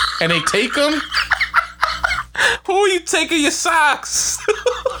 and they take them. Who are you taking your socks?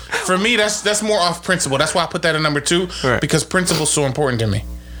 For me, that's more off principle. That's why I put that at number 2, right. Because principle's so important to me.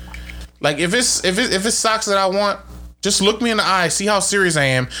 Like if it's socks that I want, just look me in the eye, see how serious I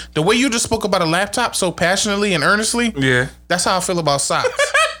am. The way you just spoke about a laptop so passionately and earnestly, yeah, that's how I feel about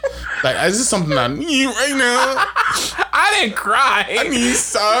socks. Like, is this something I need right now? I didn't cry. I need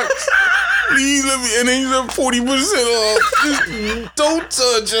socks. Please let me, and then you have 40% off. Just don't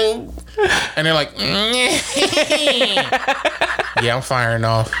touch them. And they're like, yeah, I'm firing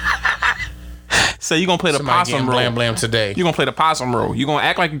off. So you gonna play the possum role? Blam blam today. You gonna play the possum role? You gonna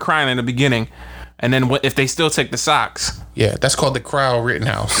act like you're crying in the beginning, and then if they still take the socks? Yeah, that's called the Crowd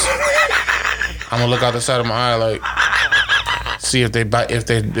Rittenhouse. I'm gonna look out the side of my eye, like, see if they buy, if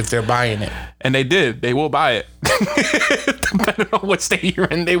they're buying it. And they did. They will buy it. Depending on what state you're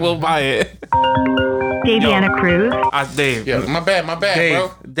in, they will buy it. Daviana Cruz. Dave. Yeah, my bad, Dave,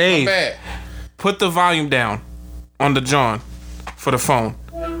 bro. Dave, my bad. Put the volume down on the John for the phone.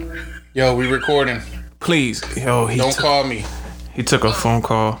 Yo, we recording. Please. Yo, don't call me. He took a phone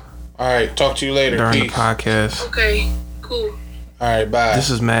call. All right, talk to you later. During Peace. the podcast. Okay, cool. All right, bye. This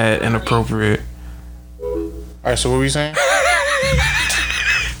is mad inappropriate. All right, so what were you saying?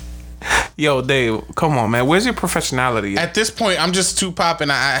 Yo, Dave, come on, man. Where's your professionality? At this point, I'm just too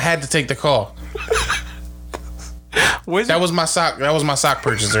popping. I had to take the call. That was my sock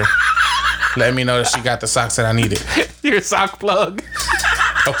purchaser. Let me know that she got the socks that I needed. Your sock plug.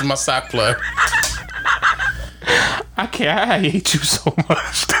 That was my sock plug. I hate you so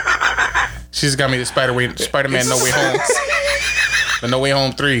much. She's got me the Spider-Man No Way Home. The No Way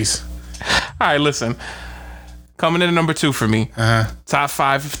Home 3s. All right, listen. Coming in at number 2 for me. Top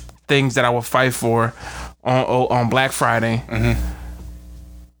 5 things that I will fight for on Black Friday.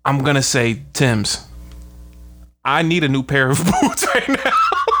 I'm gonna say Tim's. I need a new pair of boots right now.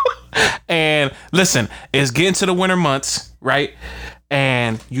 And listen, it's getting to the winter months, right?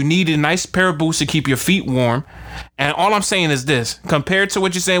 And you need a nice pair of boots to keep your feet warm. And all I'm saying is this: compared to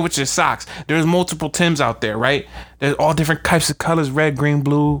what you're saying with your socks, there's multiple Tims out there, right? There's all different types of colors: red, green,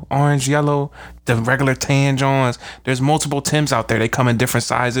 blue, orange, yellow, the regular tan Johns. There's multiple Tims out there. They come in different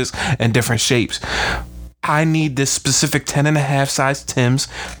sizes and different shapes. I need this specific 10.5 size Tims.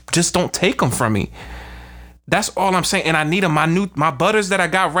 Just don't take them from me. That's all I'm saying. And I need them. My butters that I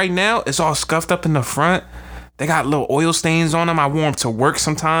got right now, it's all scuffed up in the front. They got little oil stains on them. I wore them to work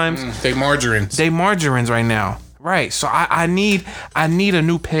sometimes. They margarines. They margarines right now. Right. So I need a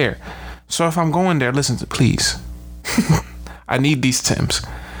new pair. So if I'm going there, listen to please. I need these Tims.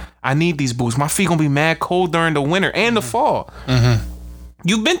 I need these boots. My feet gonna be mad cold during the winter and the fall.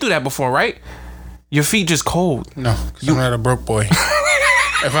 You've been through that before, right? Your feet just cold. No, because I'm not a broke boy.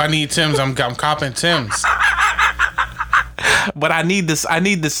 If I need Tims, I'm copping Tims. But I need this. I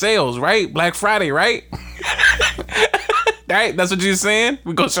need the sales, right? Black Friday, right? Right? That's what you're saying?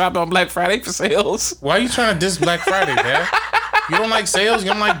 We go shop on Black Friday for sales. Why are you trying to diss Black Friday, man? You don't like sales?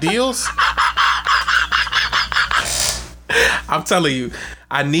 You don't like deals? I'm telling you,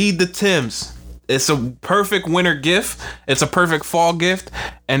 I need the Tims. It's a perfect winter gift. It's a perfect fall gift,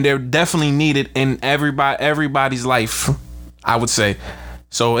 and they're definitely needed in everybody's life, I would say.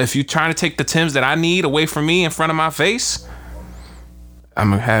 So if you're trying to take the Tims that I need away from me in front of my face,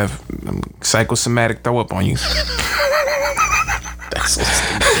 I'm gonna have psychosomatic throw up on you. That's so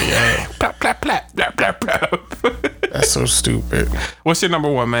stupid. Yeah. Plap, plap, plap, plap, plap, plap. That's so stupid. What's your number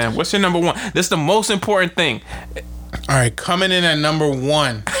 1, man? What's your number 1? This is the most important thing. All right, coming in at number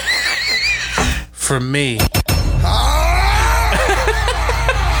 1. for me,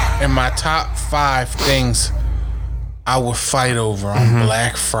 and my top 5 things I would fight over on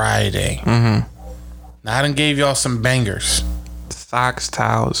Black Friday. Now, I done gave y'all some bangers. Socks,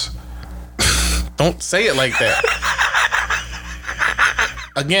 towels. Don't say it like that.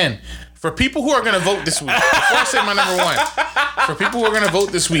 Again, for people who are going to vote this week, before I say my number 1, for people who are going to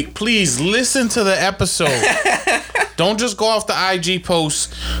vote this week, please listen to the episode. Don't just go off the IG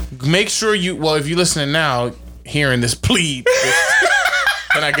post. Make sure if you're listening now, hearing this plead,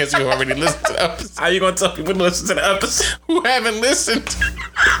 then I guess you already listened to the episode. How you going to tell people to listen to the episode who haven't listened?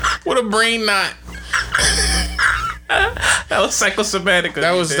 What a brain knot. That was psychosomatic.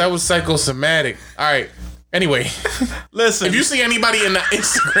 That was psychosomatic. All right. Anyway, listen. If you see anybody in the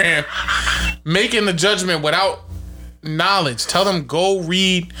Instagram making the judgment without knowledge, tell them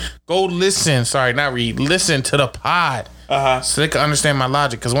listen. Sorry, not read. Listen to the pod. So they can understand my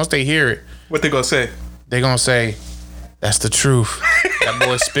logic. Because once they hear it, what they gonna say? They gonna say, "That's the truth." That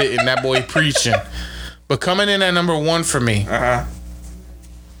boy spitting. That boy preaching. But coming in at number 1 for me.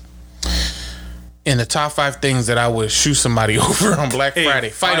 In the top 5 things that I would shoot somebody over on Black Friday.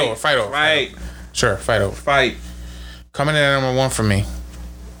 Fight over. Right. Sure, fight over. Fight. Coming in at number 1 for me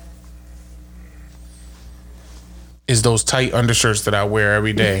is those tight undershirts that I wear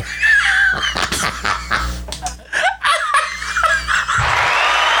every day.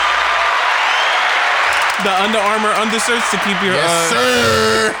 The Under Armour undershirts to keep your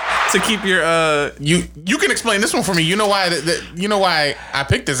sir. To keep your you can explain this one for me. You know why I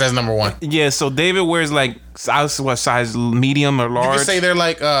picked this as number 1. Yeah, so David wears like size medium or large. You can say they're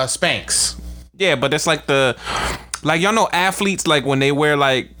like Spanx. Yeah, but it's like y'all know athletes, like when they wear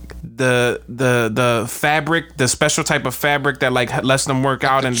like the fabric, the special type of fabric that like lets them work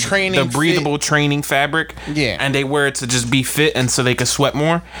out, and the breathable training fabric. Yeah. And they wear it to just be fit and so they can sweat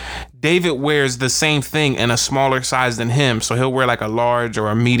more. David wears the same thing in a smaller size than him, so he'll wear like a large or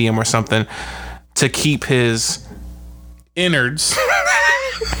a medium or something to keep his innards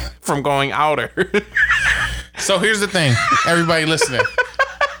from going outer. So here's the thing, everybody listening.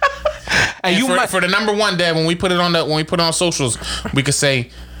 And for the number 1, Dad, when we put it on socials, we could say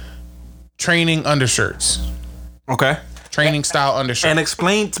training undershirts. Okay. Training style undershirts. And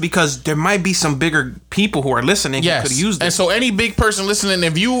explain, because there might be some bigger people who are listening who could use this. And so any big person listening,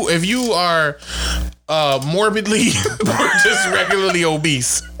 if you are morbidly or just regularly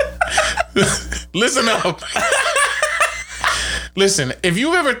obese, listen up. Listen, if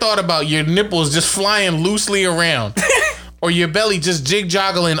you've ever thought about your nipples just flying loosely around, or your belly just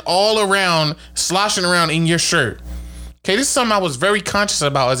jig-joggling all around, sloshing around in your shirt. Okay, this is something I was very conscious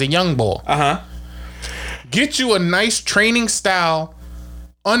about as a young boy. Get you a nice training style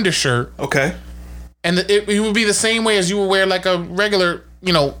undershirt. Okay. And it would be the same way as you would wear like a regular,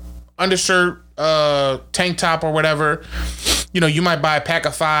 undershirt, tank top or whatever. You might buy a pack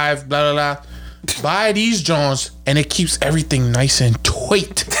of 5, blah, blah, blah. Buy these Johns, and it keeps everything nice and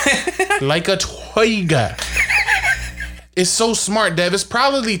tight. Like a tiger. It's so smart, Dev. It's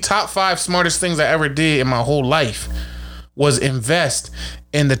probably top 5 smartest things I ever did in my whole life was invest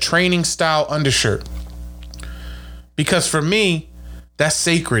in the training style undershirt. Because for me, that's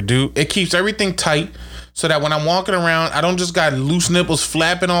sacred, dude. It keeps everything tight so that when I'm walking around, I don't just got loose nipples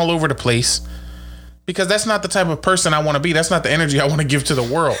flapping all over the place. Because that's not the type of person I want to be. That's not the energy I want to give to the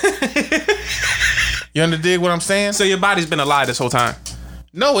world. You understand what I'm saying? So your body's been a lie this whole time?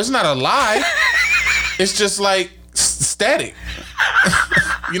 No, it's not a lie. It's just like static.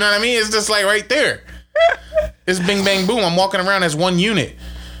 You know what I mean? It's just like right there. It's bing, bang, boom. I'm walking around as one unit.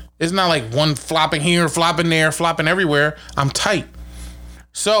 It's not like one flopping here, flopping there, flopping everywhere. I'm tight.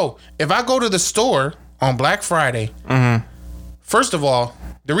 So if I go to the store on Black Friday, first of all,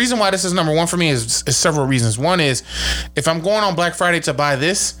 the reason why this is number 1 for me is several reasons. One is, if I'm going on Black Friday to buy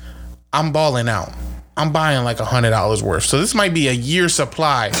this, I'm balling out. I'm buying like $100 worth. So this might be a year's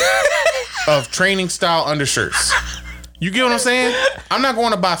supply of training style undershirts. You get what I'm saying? I'm not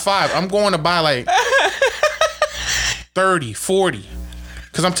going to buy 5. I'm going to buy like 30, 40.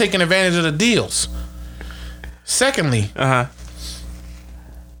 Because I'm taking advantage of the deals. Secondly, the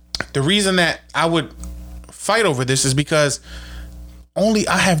reason that I would fight over this is because only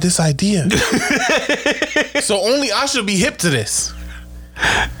I have this idea. So only I should be hip to this.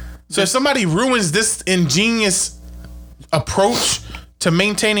 So if somebody ruins this ingenious approach to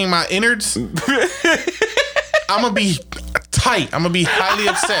maintaining my innards, I'm going to be tight. I'm going to be highly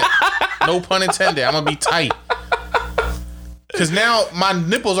upset. No pun intended. I'm going to be tight. Because now my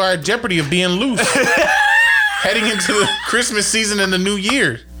nipples are at jeopardy of being loose. Heading into the Christmas season and the new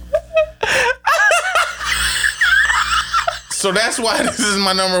year. So that's why this is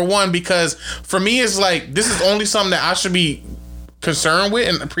my number one, because for me, it's like, this is only something that I should be concerned with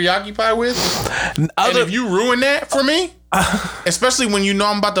and preoccupied with. And if you ruin that for me, especially when you know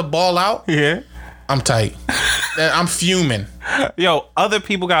I'm about to ball out, yeah, I'm tight. I'm fuming. Yo, other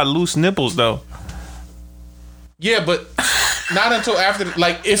people got loose nipples though. Yeah, but not until after.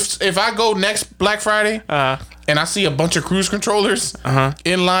 Like, if I go next Black Friday and I see a bunch of cruise controllers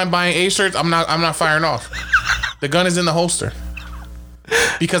in line buying A shirts, I'm not firing off. The gun is in the holster,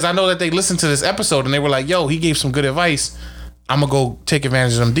 because I know that they listened to this episode and they were like, "Yo, he gave some good advice. I'm gonna go take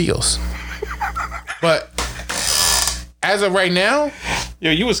advantage of them deals." But as of right now, yo,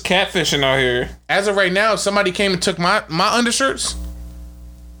 you was catfishing out here. As of right now, if somebody came and took my undershirts,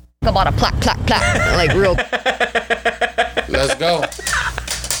 about a plaque, like real. Let's go.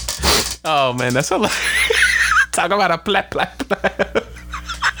 Oh man, that's a lot. Talk about a plaque.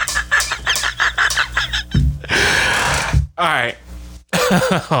 All right.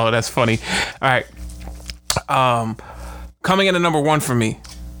 Oh, that's funny. All right. Coming in at number one for me.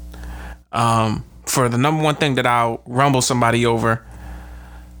 For the number one thing that I'll rumble somebody over.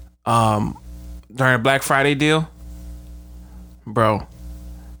 During a Black Friday deal, bro.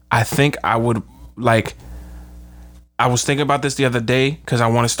 I think I would like. I was thinking about this the other day because I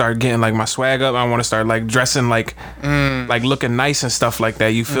want to start getting like my swag up. I want to start like dressing like looking nice and stuff like that.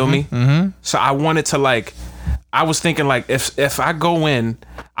 You feel me? Mm-hmm. So I wanted to like. I was thinking like if I go in,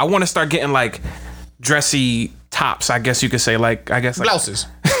 I want to start getting like dressy tops. I guess you could say like blouses.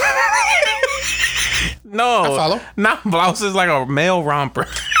 No, I follow. Not blouses, like a male romper.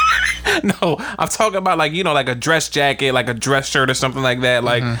 No, I'm talking about like, you know, like a dress jacket, like a dress shirt or something like that.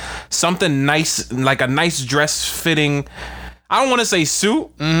 Like something nice, like a nice dress fitting. I don't want to say suit.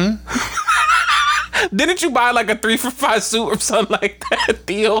 Mm-hmm. Didn't you buy like a 3-for-5 suit or something like that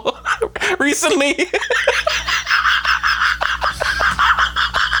deal recently?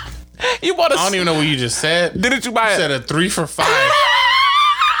 You bought a I don't even know what you just said. Didn't you buy you said a 3-for-5.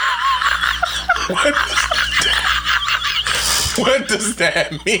 What does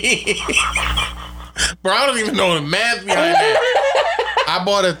that mean? Bro, I don't even know the math behind that. I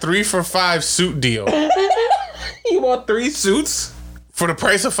bought a 3-for-5 suit deal. You bought 3 suits? For the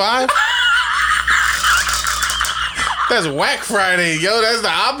price of 5? That's Whack Friday, yo. That's the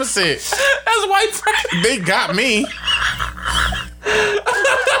opposite. That's White Friday. They got me.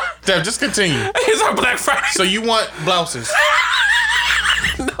 Dev, just continue. It's our Black Friday. So you want blouses?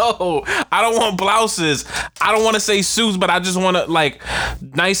 No, I don't want blouses. I don't want to say suits, but I just want to like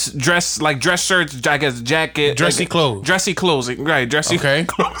nice dress, like dress shirts, I guess jacket, dressy like, clothes, dressy clothes, right? Dressy, okay,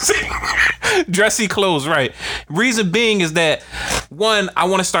 clothes. Dressy clothes, right? Reason being is that one, I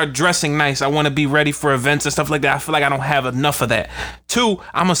want to start dressing nice. I want to be ready for events and stuff like that. I feel like I don't have enough of that. 2,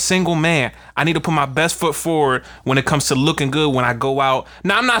 I'm a single man. I need to put my best foot forward when it comes to looking good when I go out.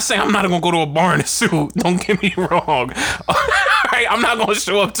 Now, I'm not saying I'm not gonna go to a bar in a suit. Don't get me wrong. Right, I'm not gonna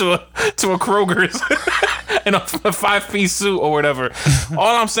show up to a Kroger's in a 5-piece suit or whatever.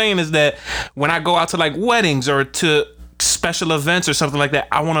 All I'm saying is that when I go out to like weddings or to special events or something like that,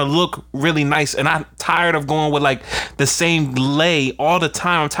 I want to look really nice, and I'm tired of going with like the same lay all the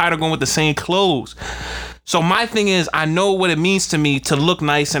time. I'm tired of going with the same clothes. So my thing is, I know what it means to me to look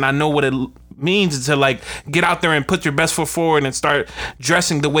nice, and I know what it means to like get out there and put your best foot forward and start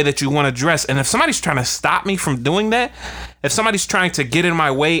dressing the way that you want to dress. And if somebody's trying to stop me from doing that, if somebody's trying to get in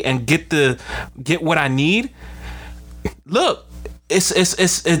my way and get what I need, look,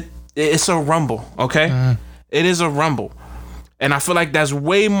 it's a rumble, okay? It is a rumble. And I feel like that's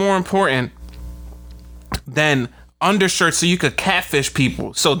way more important than undershirts so you could catfish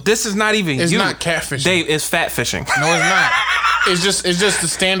people. So this is not even it's you. It's not catfishing. Dave, it's fat fishing. No, it's not. It's just the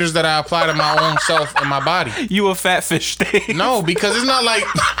standards that I apply to my own self and my body. You a fat fish, Dave. No, because it's not like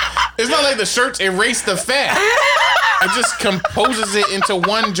the shirts erase the fat. It just composes it into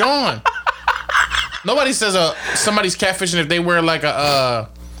one John. Nobody says somebody's catfishing if they wear like a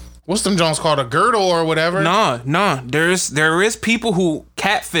what's them Jones called, a girdle or whatever. No. There is people who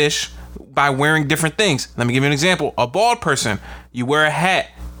catfish by wearing different things. Let me give you an example. A bald person, you wear a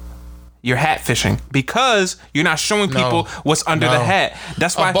hat. You're hat fishing because you're not showing people what's under the hat.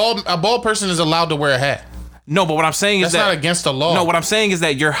 That's why a bald person is allowed to wear a hat. No, but what I'm saying is that's not against the law. No, what I'm saying is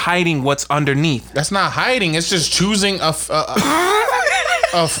that you're hiding what's underneath. That's not hiding. It's just choosing a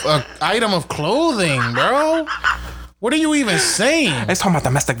item of clothing, bro. What are you even saying? It's talking about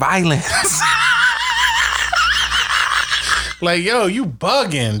domestic violence. Like, yo, you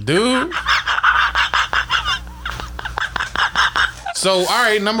bugging, dude. So, all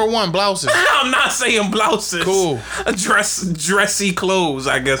right, number 1, blouses. I'm not saying blouses. Cool. Dressy clothes,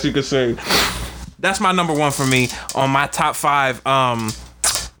 I guess you could say. that's my number one for me on my top 5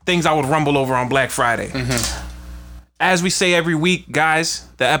 things I would rumble over on Black Friday. Mm-hmm. As we say every week, guys,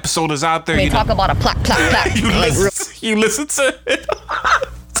 the episode is out there. They talk about a plaque. You listen to it.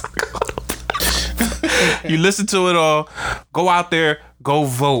 You listen to it all. Go out there. Go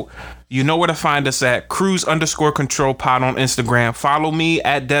vote. You know where to find us at Cruise_Control Pod on Instagram. Follow me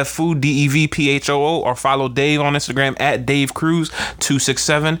at DevFood, DEVPHOO, or follow Dave on Instagram at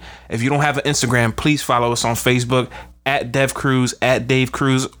DaveCruz267. If you don't have an Instagram, please follow us on Facebook at DevCruz, at Dave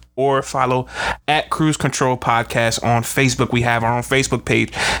Cruz, or follow at Cruise Control Podcast on Facebook. We have our own Facebook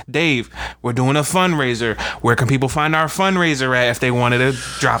page. Dave, we're doing a fundraiser. Where can people find our fundraiser at if they wanted to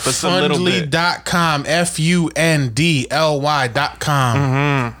drop us a little bit? Fundly.com, FUNDLY.com.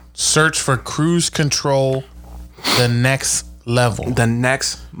 Mm-hmm. Search for Cruise Control, the next level. The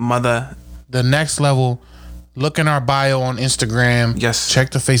next level. Look in our bio on Instagram. Yes.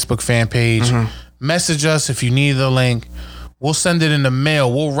 Check the Facebook fan page. Mm-hmm. Message us if you need the link. We'll send it in the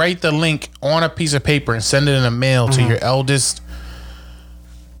mail. We'll write the link on a piece of paper and send it in the mail to your eldest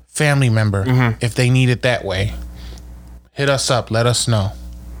family member if they need it that way. Hit us up. Let us know.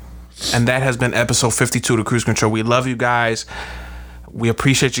 And that has been episode 52 to Cruise Control. We love you guys. We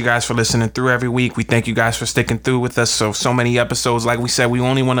appreciate you guys for listening through every week. We thank you guys for sticking through with us. So many episodes. Like we said, we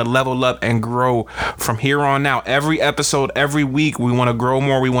only want to level up and grow from here on out. Every episode, every week, we want to grow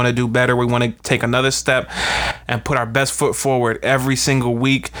more. We want to do better. We want to take another step and put our best foot forward every single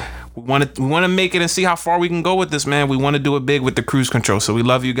week. We want to make it and see how far we can go with this, man. We want to do it big with the Cruise Control. So we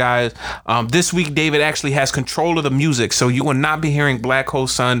love you guys. This week, David actually has control of the music, so you will not be hearing Black Hole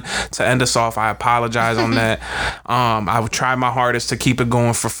Sun to end us off. I apologize on that. I would try my hardest to keep it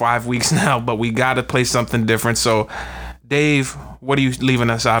going for 5 weeks now, but we got to play something different. So, Dave, what are you leaving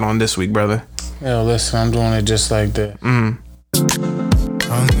us out on this week, brother? Yo, listen, I'm doing it just like that.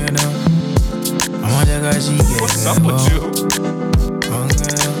 What's up with you?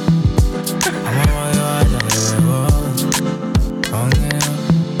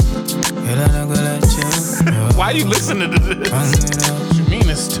 Why are you listening to this? What you mean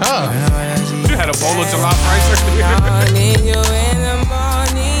it's tough? You had a bowl of jollof rice earlier. I need you in the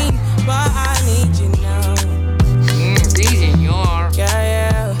morning, but I need you now.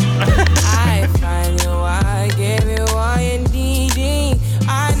 Yeah. I find you, I give you all you need.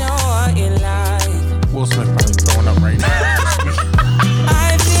 I know what you like. Will Smith probably throwing up right now.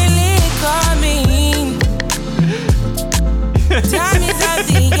 I feel it coming. Time is of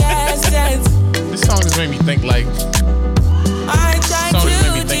the essence. This song just made me think like.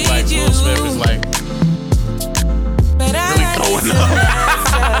 Will Smith is like really throwing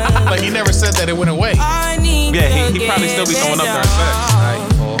up. Like he never said that it went away. Yeah, he probably still be throwing up during sex. Right?